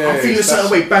just I'm feeling a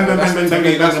certain way. Bang, bang, bang,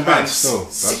 bang, bang, bang. Still,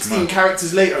 16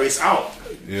 characters later, it's out.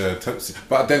 Yeah,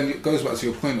 but then it goes back to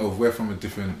your point of we're from a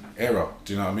different era.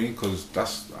 Do you know what I mean? Because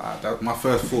that's my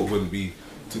first thought wouldn't be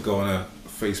to go on a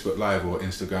Facebook Live or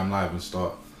Instagram Live and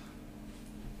start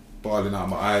bawling out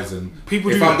my eyes. And if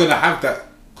I'm gonna have that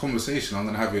conversation, I'm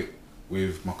gonna have it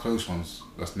with my close ones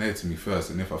that's near to me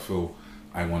first. And if I feel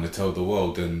I want to tell the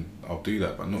world, then I'll do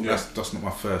that. But that's not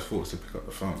my first thought, to pick up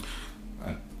the phone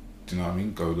and, do you know what I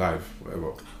mean, go live,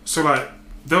 whatever. So like,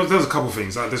 there's a couple of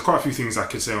things. Like, there's quite a few things I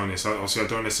could say on this. Obviously, I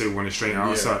don't necessarily want to straighten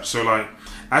out as such. So like,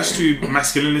 as to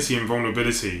masculinity and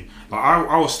vulnerability, like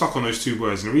I was stuck on those 2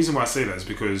 words, and the reason why I say that is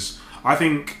because I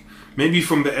think maybe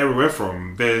from the era we're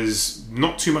from, there's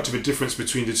not too much of a difference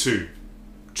between the two.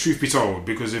 truth be told,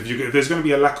 because if there's going to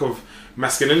be a lack of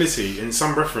masculinity in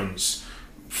some reference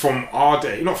from our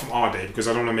day, not from our day, because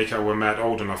I don't want to make out we're mad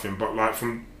old or nothing, but like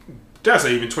from, dare I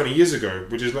say, even 20 years ago,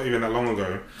 which is not even that long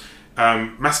ago, a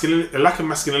lack of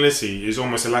masculinity is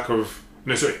almost a lack of,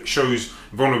 so it shows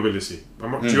vulnerability. Do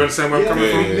you understand where I'm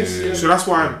coming from? Yeah. So that's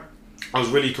why I was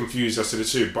really confused as to the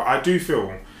two. But I do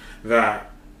feel that,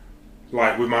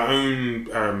 like, with my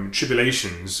own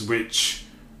tribulations, I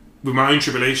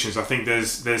think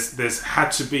there's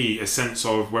had to be a sense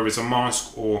of, whether it's a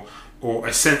mask or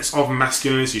a sense of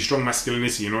masculinity, strong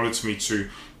masculinity, in order for me to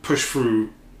push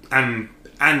through and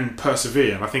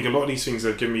persevere. And I think a lot of these things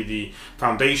have given me the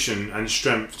foundation and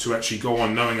strength to actually go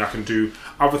on, knowing I can do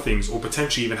other things or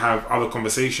potentially even have other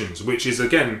conversations, which is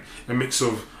again a mix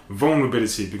of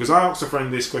vulnerability. Because I asked a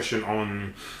friend this question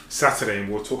on Saturday, and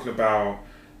we were talking about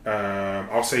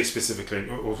I'll say specifically,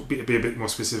 or be a bit more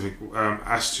specific,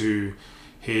 as to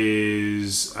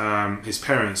his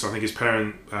parents. I think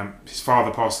his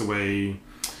father passed away.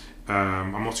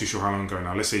 I'm not too sure how long ago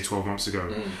now. Let's say 12 months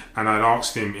ago. And I'd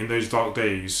asked him in those dark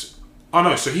days. Oh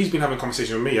no! So he's been having a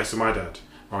conversation with me as to my dad.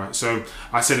 All right. So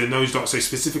I said in those dark. So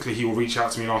specifically, he will reach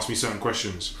out to me and ask me certain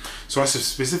questions. So I said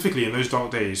specifically in those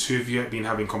dark days, who have you been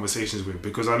having conversations with?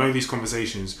 Because I know these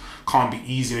conversations can't be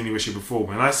easy in any way, shape, or form.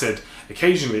 And I said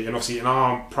occasionally, and obviously in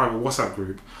our private WhatsApp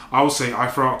group, I will say I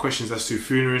throw out questions as to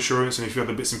funeral insurance and a few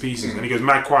other bits and pieces. And he goes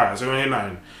mad quiet. So I ain't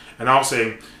nothing. And I'll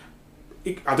say,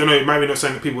 I don't know, it might be not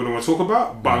something that people don't want to talk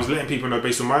about, but I was letting people know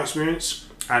based on my experience,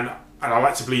 and I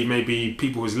like to believe maybe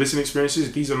people who's listening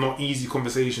experiences, these are not easy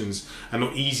conversations and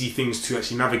not easy things to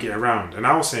actually navigate around. And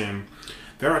I was saying,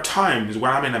 there are times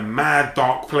when I'm in a mad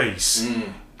dark place,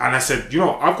 and I said,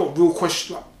 I've got real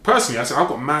questions. Personally, I said, I've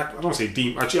got mad, I don't want to say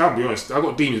demons, actually I'll be honest, I've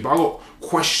got demons, but I've got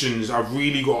questions I've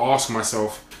really got to ask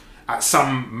myself at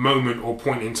some moment or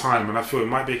point in time. And I feel it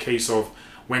might be a case of,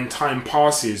 when time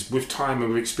passes, with time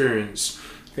and with experience,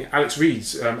 I think Alex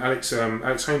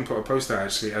Home put a post out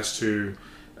actually as to,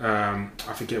 I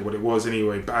forget what it was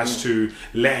anyway, but as to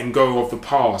letting go of the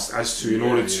past, as to in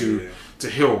order to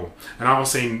heal. And I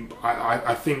was saying,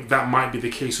 I think that might be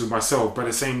the case with myself, but at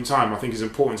the same time, I think it's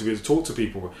important to be able to talk to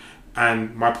people.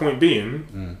 And my point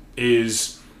being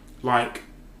is, like,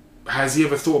 has he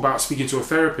ever thought about speaking to a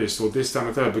therapist or this, that, and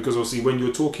the third? Because obviously when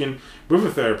you're talking with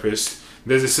a therapist,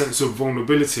 there's a sense of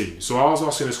vulnerability. So I was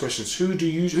asking those questions. Who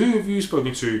have you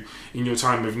spoken to in your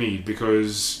time of need?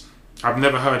 Because I've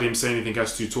never heard him say anything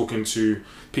as to talking to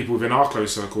people within our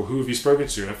close circle. Who have you spoken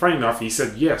to? And funny enough, he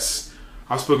said, yes,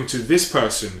 I've spoken to this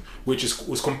person, which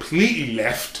was completely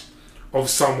left of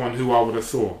someone who I would have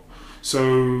thought.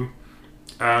 So,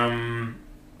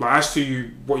 like as to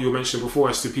what you were mentioning before,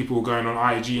 as to people going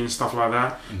on IG and stuff like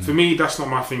that, for me, that's not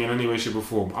my thing in any way, shape or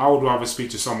form. I would rather speak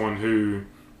to someone who,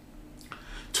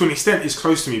 to an extent, is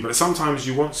close to me, but sometimes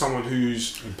you want someone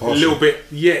who's impartial. A little bit,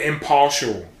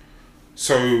 impartial.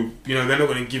 So, they're not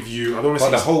going to give you, I don't want to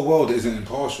say... But the whole world isn't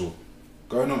impartial.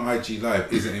 Going on IG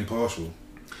Live isn't impartial.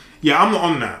 Yeah, I'm not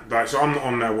on that. Like, so I'm not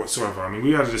on that whatsoever. I mean,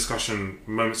 we had a discussion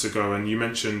moments ago, and you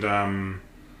mentioned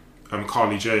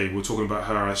Carly J. We were talking about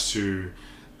her as to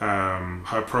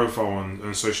her profile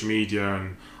on social media,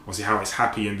 and obviously how it's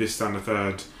happy and this, that, and the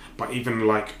third. But even,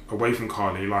 like, away from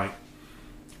Carly, like,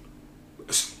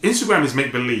 Instagram is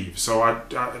make-believe. So,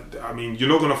 I mean, you're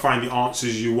not going to find the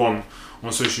answers you want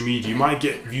on social media. You might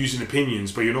get views and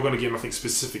opinions, but you're not going to get nothing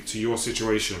specific to your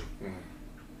situation.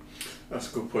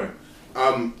 That's a good point.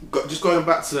 Just going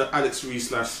back to Alex Reed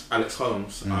 / Alex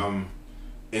Holmes,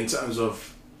 in terms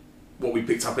of what we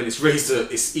picked up, and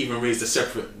it's even raised a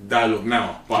separate dialogue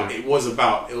now, but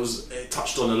it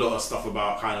touched on a lot of stuff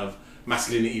about kind of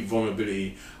masculinity,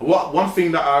 vulnerability. One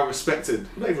thing that I respected,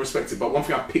 not even respected, but one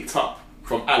thing I picked up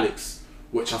from Alex,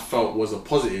 which I felt was a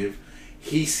positive,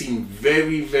 he seemed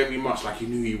very, very much like he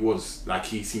knew he was. Like,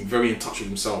 he seemed very in touch with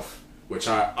himself, which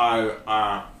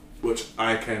I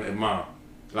can admire.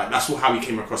 Like, that's how he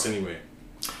came across anyway.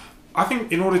 I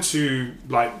think in order to,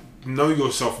 like, know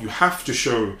yourself, you have to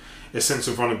show a sense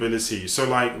of vulnerability. So,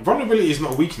 like, vulnerability is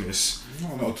not a weakness.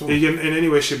 No, not at all. In any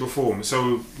way, shape or form.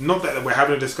 So, not that we're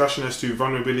having a discussion as to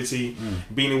vulnerability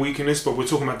being a weakness, but we're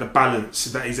talking about the balance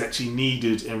that is actually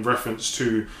needed in reference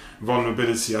to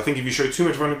vulnerability. I think if you show too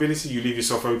much vulnerability, you leave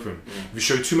yourself open. If you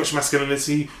show too much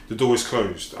masculinity, the door is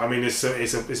closed. I mean, it's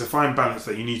a fine balance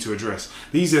that you need to address.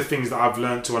 These are things that I've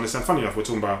learned to understand. Funny enough, we're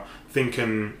talking about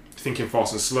thinking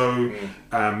fast and slow,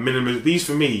 minimum. These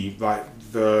for me, like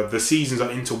the seasons are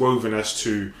interwoven as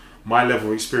to my level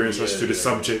of experience as to the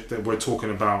subject that we're talking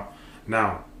about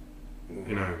now.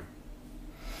 Yeah,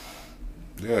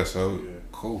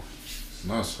 cool.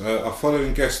 Nice. Our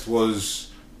following guest was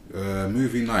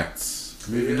Movie Nights.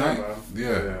 Movie night? Man.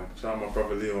 Yeah. Shout out my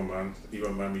brother Leon, man. He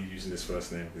won't mind me using his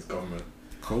first name, his government.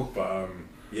 Cool. But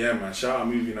yeah, man, shout out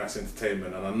Movie Nights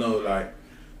Entertainment. And I know, like,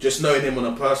 just knowing him on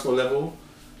a personal level,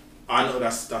 I know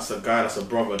that's a guy, that's a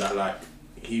brother that, like,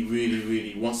 he really,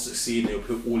 really wants to succeed, and he'll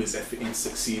put all his effort into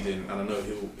succeeding. And I know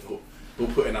he'll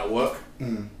put in that work,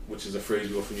 which is a phrase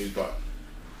we often use. But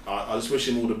I just wish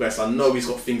him all the best. I know he's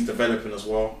got things developing as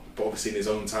well, but obviously in his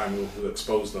own time he'll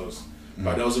expose those.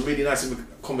 But there was a really nice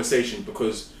conversation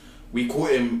because we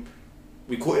caught him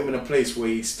in a place where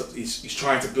he's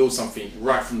trying to build something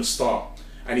right from the start,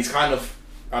 and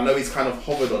I know he's kind of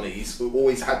hovered on it. He's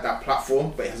always had that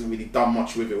platform, but he hasn't really done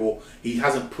much with it, or he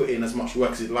hasn't put in as much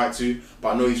work as he'd like to.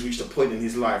 But I know he's reached a point in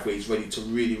his life where he's ready to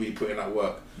really, really put in that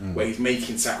work, where he's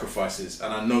making sacrifices,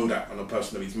 and I know that on a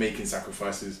personal level, he's making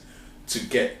sacrifices to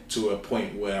get to a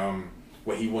point where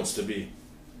he wants to be.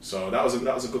 So that was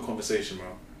a good conversation,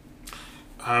 man.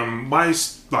 I'm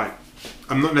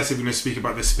not necessarily going to speak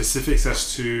about the specifics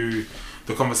as to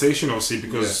the conversation, obviously,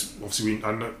 because obviously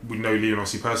we know Leon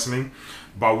obviously personally,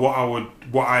 but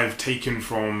what I've taken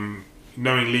from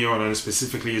knowing Leon and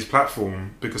specifically his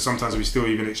platform, because sometimes we still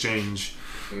even exchange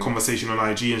conversation on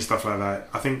IG and stuff like that.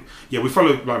 I think we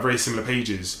follow like very similar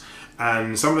pages.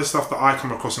 And some of the stuff that I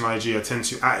come across on IG, I tend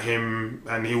to at him,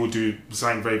 and he will do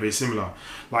something very, very similar.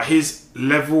 Like his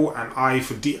level and eye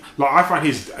for I find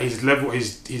his level,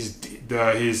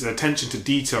 his attention to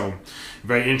detail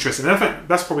very interesting. And I think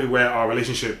that's probably where our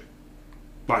relationship,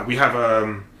 like we have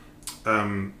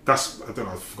that's, I don't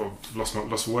know, I've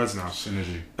lost words now.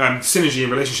 Synergy in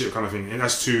relationship kind of thing. And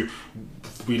as to,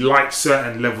 we like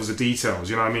certain levels of details,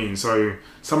 you know what I mean? So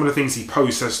some of the things he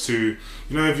posts as to,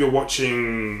 you know, if you're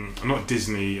watching, not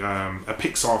Disney, a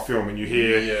Pixar film and you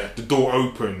hear the door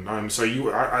open, so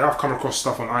I've come across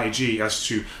stuff on IG as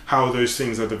to how those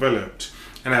things are developed,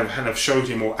 and I've showed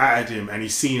him or added him, and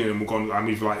he's seen it and gone,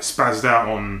 we've like spazzed out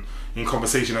in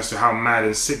conversation as to how mad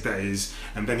and sick that is,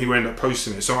 and then he will end up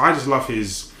posting it. So I just love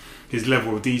his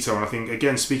level of detail, and I think,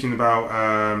 again, speaking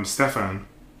about Stefan,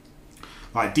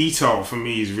 like detail for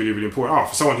me is really, really important.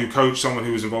 For someone who coached, someone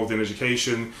who was involved in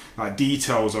education, like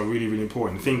details are really, really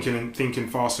important. Thinking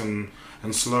fast and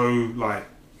slow, like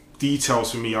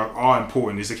details for me are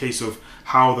important. It's a case of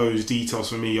how those details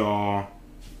for me are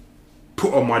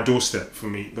put on my doorstep for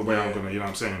me, the way I'm gonna, you know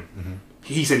what I'm saying? Mm-hmm.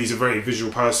 He said he's a very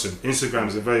visual person. Instagram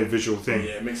is a very visual thing.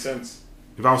 Yeah, it makes sense.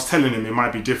 If I was telling him, it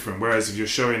might be different. Whereas if you're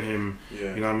showing him,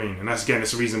 you know what I mean? And that's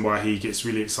the reason why he gets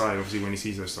really excited, obviously, when he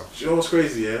sees those stuff. Do you know what's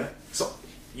crazy, yeah? So,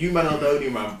 you man are the only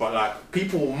man, but like,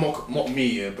 people mock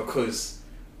me, because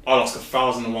I'll ask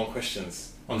 1,001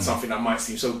 questions on something that might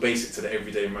seem so basic to the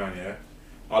everyday man, yeah?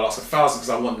 I'll ask 1,000 because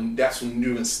I want the actual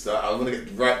nuance, that I want to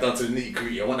get right down to the nitty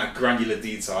gritty. I want that granular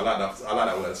detail. I like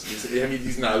that word. You hear me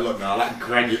using that a lot now. I like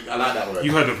that word.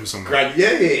 You heard it from someone.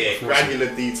 Yeah.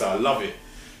 Granular detail. I love it.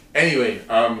 Anyway,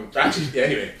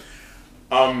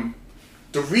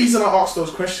 the reason I ask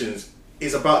those questions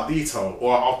is about detail,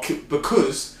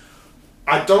 because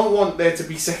I don't want there to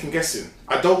be second guessing.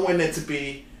 I don't want there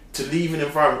to leave an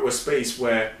environment or space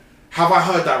where, have I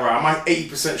heard that right? Am I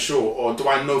 80% sure, or do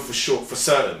I know for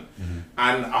certain? Mm-hmm.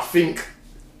 And I think,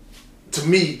 to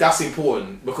me, that's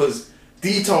important, because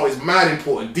detail is mad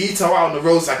important. Detail out on the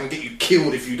roadside can get you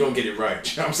killed if you don't get it right. Do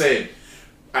you know what I'm saying?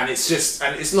 And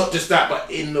it's not just that, but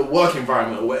in the work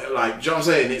environment, where, like, do you know what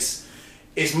I'm saying?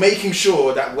 It's making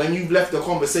sure that when you've left the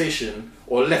conversation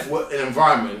or left an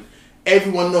environment,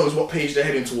 everyone knows what page they're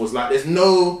heading towards. Like, there's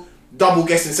no double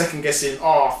guessing, second guessing.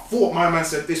 I thought my man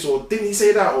said this, or didn't he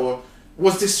say that, or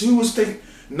was this who was thinking?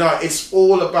 No, it's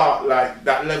all about like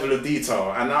that level of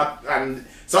detail, and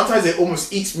sometimes it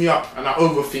almost eats me up, and I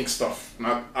overthink stuff, and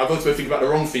I go to think about the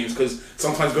wrong things, because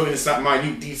sometimes going into that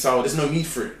minute detail, there's no need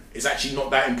for it. It's actually not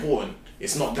that important.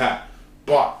 It's not that,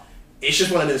 but it's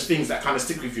just one of those things that kind of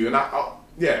stick with you, and I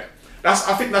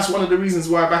think that's one of the reasons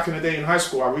why back in the day in high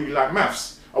school I really liked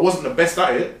maths. I wasn't the best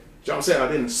at it. Do you know what I'm saying? I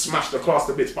didn't smash the class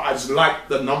to bits, but I just liked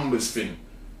the numbers thing.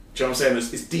 Do you know what I'm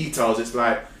saying? It's details. It's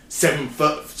like 3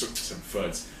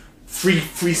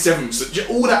 sevenths,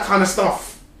 all that kind of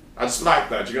stuff. I just like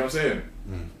that. Do you know what I'm saying?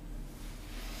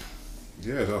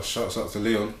 Yeah, that shouts out to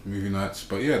Leon, Movie Nights.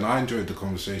 But yeah, I enjoyed the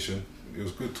conversation. It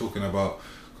was good talking about,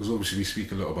 because obviously we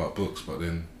speak a lot about books, but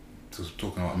then just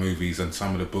talking about movies, and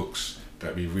some of the books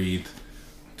that we read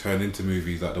turn into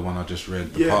movies, like the one I just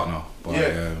read, The Partner, by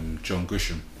John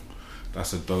Grisham.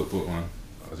 That's a dope book, man.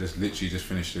 I literally just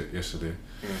finished it yesterday.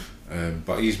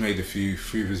 But he's made three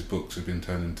of his books have been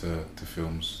turned into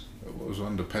films. What was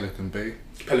one? The Pelican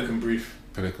Brief,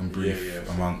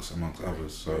 amongst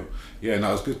others. So it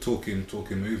was good talking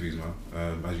movies, man.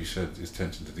 As you said, his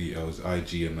attention to details,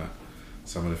 IG and that.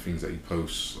 some of the things that he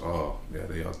posts are,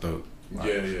 they are dope. Like,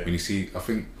 Yeah. when you see, I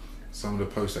think some of the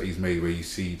posts that he's made where you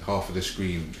see half of the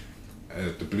screen,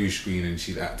 the blue screen, and you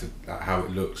see that how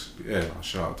it looks. Yeah,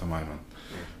 shout out to my man.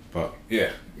 But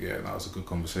yeah, that was a good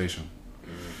conversation.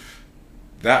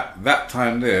 That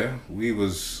time there, we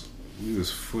was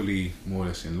fully more or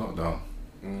less in lockdown.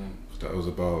 That was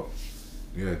about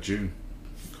June,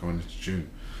 coming into June.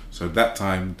 So that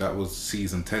time, that was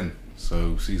season 10.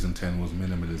 So season 10 was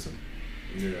minimalism.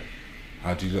 Yeah.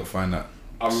 How do you look find that?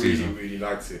 I season? really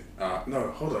liked it.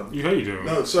 No, hold on. You know you do.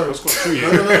 No, sorry. It's got through you.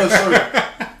 No, sorry.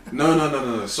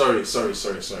 No.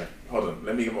 Sorry. Hold on.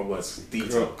 Let me get my words.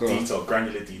 Detail,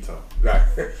 granular detail. Like,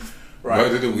 right.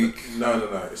 Word of the week.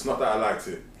 No. It's not that I liked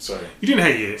it. Sorry. You didn't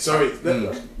hate it. Sorry.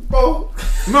 Bro.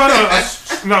 No.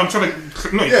 I'm trying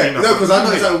to. Not Yeah, no, because I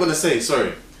know exactly what I'm going to say.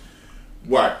 Sorry.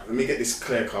 Right. Let me get this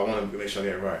clear, because I want to make sure I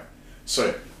get it right.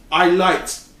 Sorry. I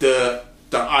liked the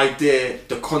idea,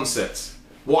 the concept.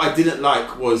 What I didn't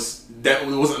like was that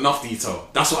there wasn't enough detail.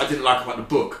 That's what I didn't like about the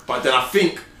book. But then I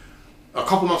think a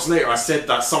couple months later, I said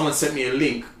that someone sent me a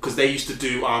link because they used to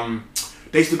do,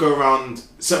 they used to go around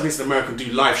certain places in America and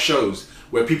do live shows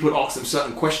where people would ask them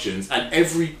certain questions, and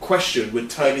every question would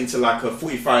turn into like a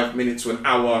 45 minutes to an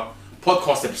hour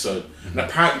podcast episode. And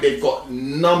apparently they've got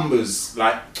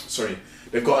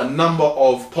they've got a number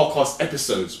of podcast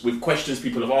episodes with questions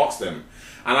people have asked them.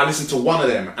 And I listened to one of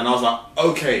them and I was like,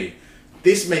 okay,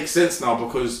 this makes sense now,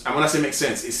 because, and when I say makes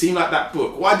sense, it seemed like that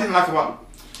book, what I didn't like about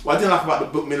the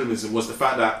book Minimalism was the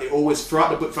fact that it always,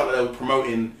 throughout the book, felt like they were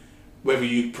promoting,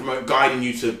 guiding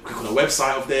you to click on a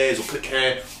website of theirs or click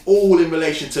here, all in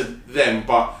relation to them.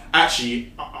 But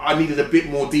actually, I needed a bit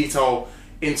more detail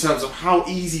in terms of how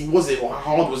easy was it, or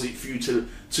how hard was it for you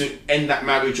to end that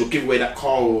marriage, or give away that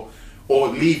car, or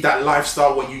leave that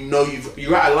lifestyle when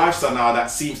you're at a lifestyle now that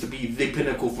seems to be the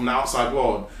pinnacle from the outside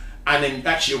world, and then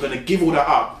actually you're going to give all that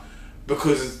up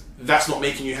because that's not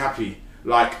making you happy.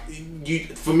 Like,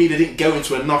 for me, they didn't go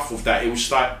into enough of that. It was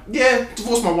just like, yeah,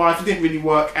 divorced my wife, it didn't really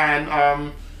work, and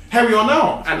here we are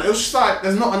now. And it was just like,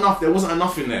 there wasn't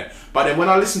enough in there. But then when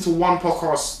I listened to one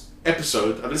podcast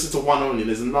episode, I listened to one only,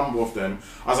 there's a number of them,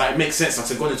 I was like, it makes sense.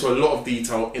 Like, I gone into a lot of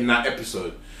detail in that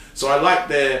episode. So I liked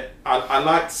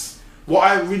what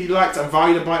I really liked and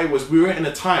valued about it was we were in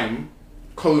a time,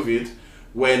 COVID,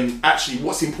 when actually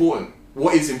what is important,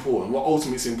 what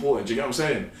ultimately is important, do you get what I'm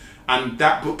saying? And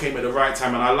that book came at the right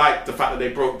time, and I liked the fact that they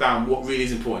broke down what really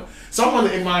is important. Someone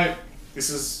in this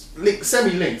is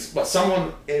semi-linked, but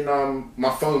someone in my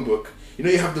phone book, you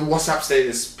have the WhatsApp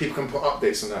status, people can put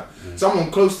updates on that. Someone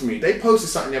close to me, they posted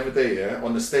something the other day,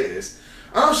 on the status,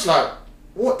 and I was like,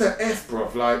 what the F,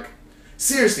 bruv? Like,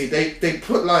 seriously, they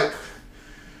put like,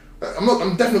 I'm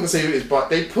definitely gonna say who it is, but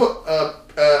they put a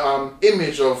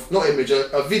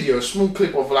video, a small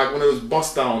clip of like when it was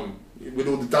bust down with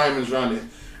all the diamonds around it,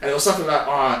 and it was something like,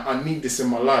 I need this in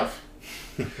my life.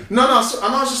 And I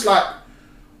was just like,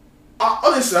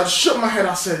 honestly, I just shook my head.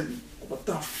 I said, what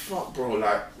the fuck, bro?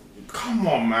 Like, come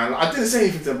on, man. I didn't say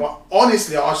anything to them, but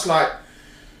honestly, I was like,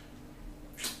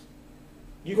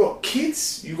 you got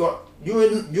kids, you're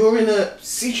in a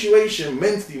situation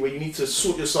mentally where you need to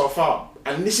sort yourself out.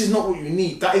 And this is not what you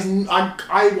need. That is, I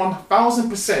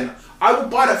 1000%, I will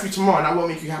buy that for you tomorrow, and that won't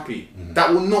make you happy.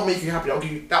 That will not make you happy.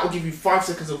 That will give you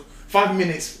 5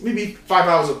 minutes, maybe 5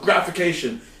 hours of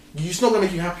gratification. It's not gonna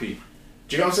make you happy.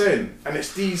 Do you get what I'm saying? And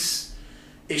it's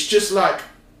just like,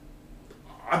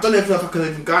 I don't even know if I can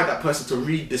even guide that person to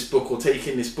read this book or take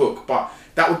in this book, but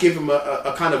that will give them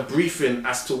a kind of briefing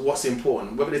as to what's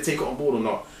important, whether they take it on board or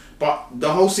not. But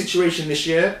the whole situation this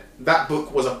year, that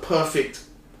book was a perfect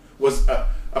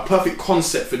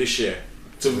concept for this year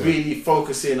to really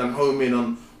focus in and home in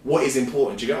on what is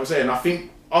important. Do you get what I'm saying? I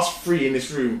think us three in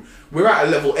this room, we're at a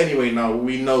level anyway now where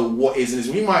we know what is in this.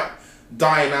 We might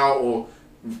dine out or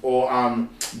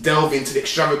delve into the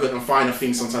extravagant and finer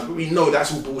things sometimes, but we know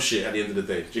that's all bullshit at the end of the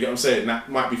day. Do you get what I'm saying? That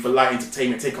might be for light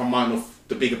entertainment, take our mind off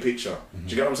the bigger picture. Do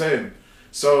you get what I'm saying?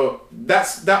 So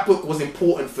that book was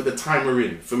important for the time we're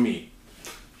in, for me.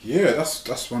 Yeah,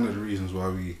 that's one of the reasons why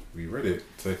we read it,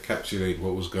 to encapsulate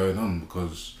what was going on,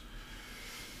 because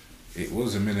it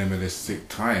was a minimalistic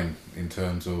time in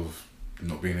terms of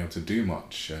not being able to do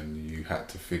much, and you had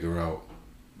to figure out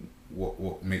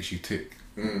what makes you tick.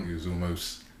 It was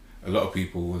almost, a lot of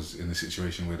people was in a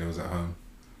situation where they was at home,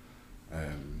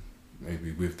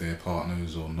 maybe with their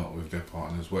partners or not with their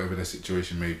partners, whatever their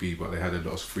situation may be, but they had a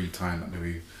lot of free time that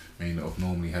they may not have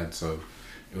normally had. So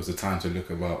it was a time to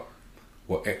look about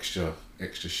what extra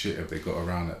shit have they got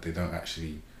around that they don't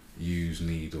actually use,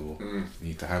 need to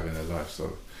have in their life.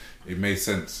 So it made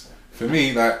sense for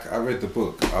me. Like, I read the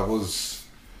book, I was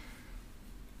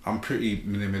I'm pretty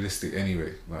minimalistic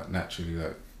anyway. Like naturally,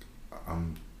 like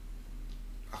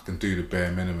I can do the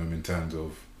bare minimum in terms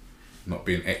of not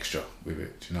being extra with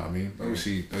it. Do you know what I mean?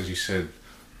 Obviously, as you said,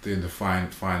 doing the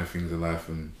finer things in life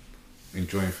and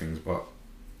enjoying things, but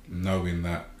knowing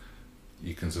that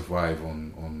you can survive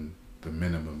on the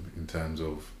minimum in terms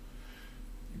of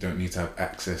you don't need to have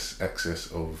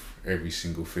access of every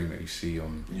single thing that you see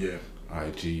on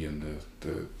IG and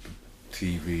the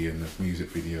TV and the music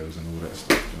videos and all that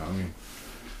stuff. You know what I mean?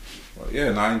 But yeah,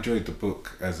 and I enjoyed the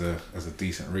book as a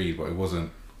decent read, but I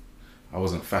wasn't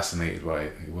fascinated by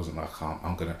it. It wasn't like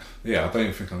I'm gonna. Yeah, I don't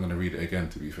even think I'm gonna read it again.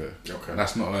 To be fair, Okay.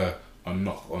 That's not a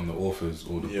knock on the authors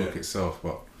or the book itself,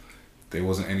 but there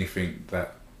wasn't anything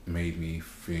that made me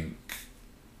think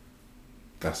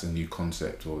that's a new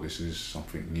concept or this is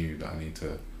something new that I need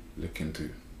to look into.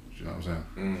 Do you know what I'm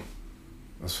saying?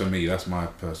 That's for me. That's my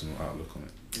personal outlook on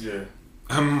it. Yeah.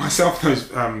 Myself,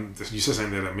 you said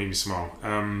something there that made me smile.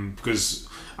 Because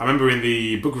I remember in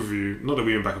the book review, not that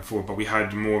we went back and forth, but we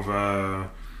had more of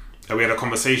we had a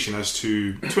conversation as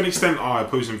to an extent, our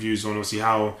opposing views on obviously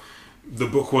how the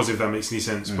book was, if that makes any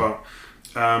sense. But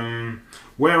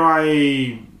where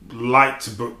I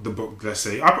liked the book, let's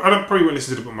say, I probably wouldn't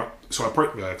listen to the book.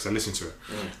 Because I listened to it.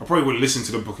 I probably wouldn't listen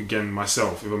to the book again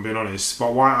myself, if I'm being honest.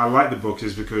 But why I like the book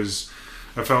is because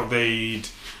I felt they'd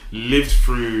lived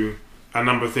through a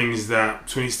number of things that,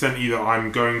 to an extent, either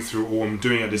I'm going through or I'm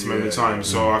doing at this moment in time.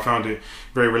 So I found it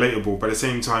very relatable. But at the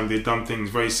same time, they'd done things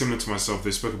very similar to myself.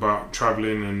 They spoke about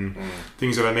traveling and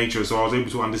things of that nature. So I was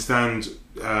able to understand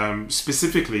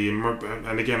specifically,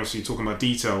 and again, obviously talking about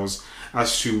details,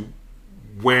 as to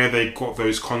where they got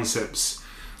those concepts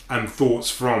and thoughts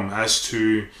from, as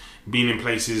to being in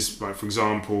places like, for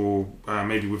example,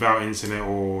 maybe without internet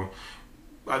or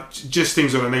just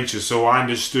things of that nature. So I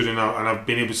understood and I've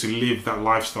been able to live that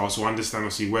lifestyle. So I understand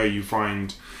obviously where you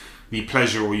find the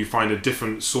pleasure or you find a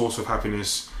different source of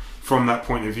happiness from that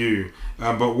point of view.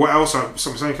 But what else?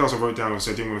 Something else I wrote down,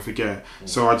 obviously I didn't want to forget.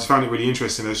 So I just found it really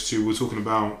interesting as to we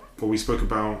spoke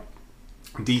about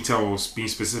details being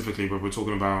specifically, but we're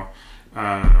talking about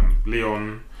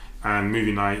Leon and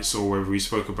movie nights, or whether we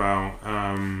spoke about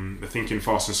Thinking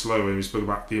Fast and Slow, and we spoke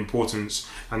about the importance,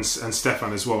 and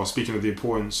Stefan as well, speaking of the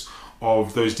importance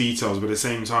of those details, but at the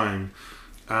same time,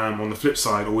 on the flip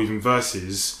side, or even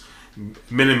versus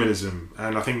minimalism.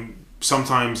 And I think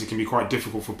sometimes it can be quite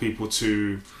difficult for people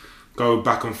to go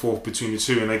back and forth between the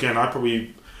two. And again, I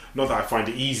probably, not that I find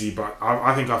it easy, but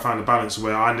I think I found a balance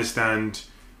where I understand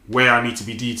where I need to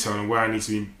be detailed and where I need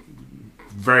to be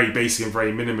very basic and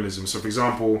very minimalism. So for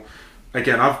example,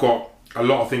 again, I've got a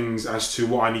lot of things as to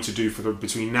what I need to do for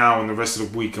between now and the rest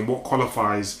of the week and what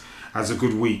qualifies as a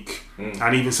good week.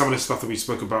 And even some of the stuff that we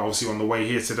spoke about obviously on the way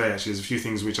here today, actually there's a few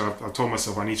things which I've told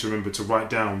myself I need to remember to write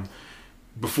down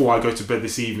before I go to bed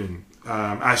this evening,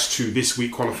 as to this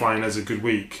week qualifying as a good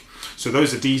week. So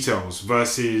those are details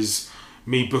versus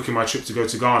me booking my trip to go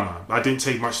to Ghana. I didn't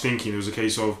take much thinking. It was a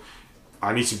case of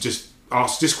I need to just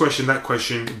ask this question, that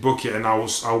question, book it, and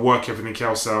I'll work everything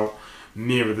else out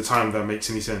nearer the time that makes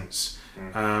any sense.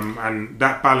 And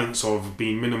that balance of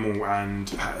being minimal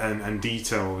and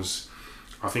details,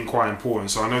 I think, quite important.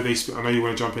 So I know you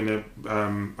want to jump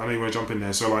in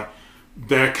there. So like,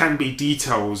 there can be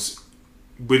details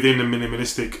within a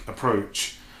minimalistic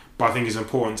approach, but I think it's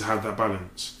important to have that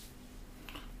balance.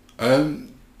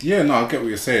 Yeah, no, I get what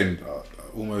you're saying.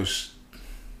 Almost,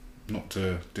 not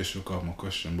to disregard my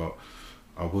question, but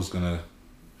I wouldn't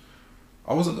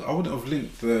have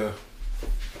linked the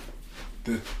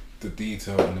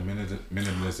detail and the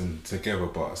minimalism together,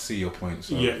 but I see your point.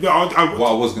 So Yeah,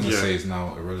 what I was going to say is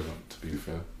now irrelevant, to be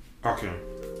fair. Okay.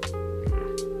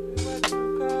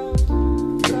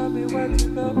 Tell me where to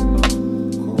go.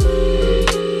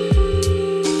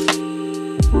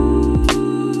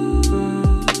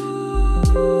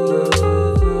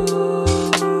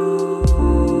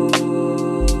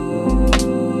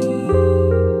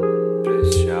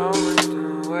 Please show me the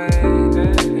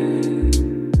way.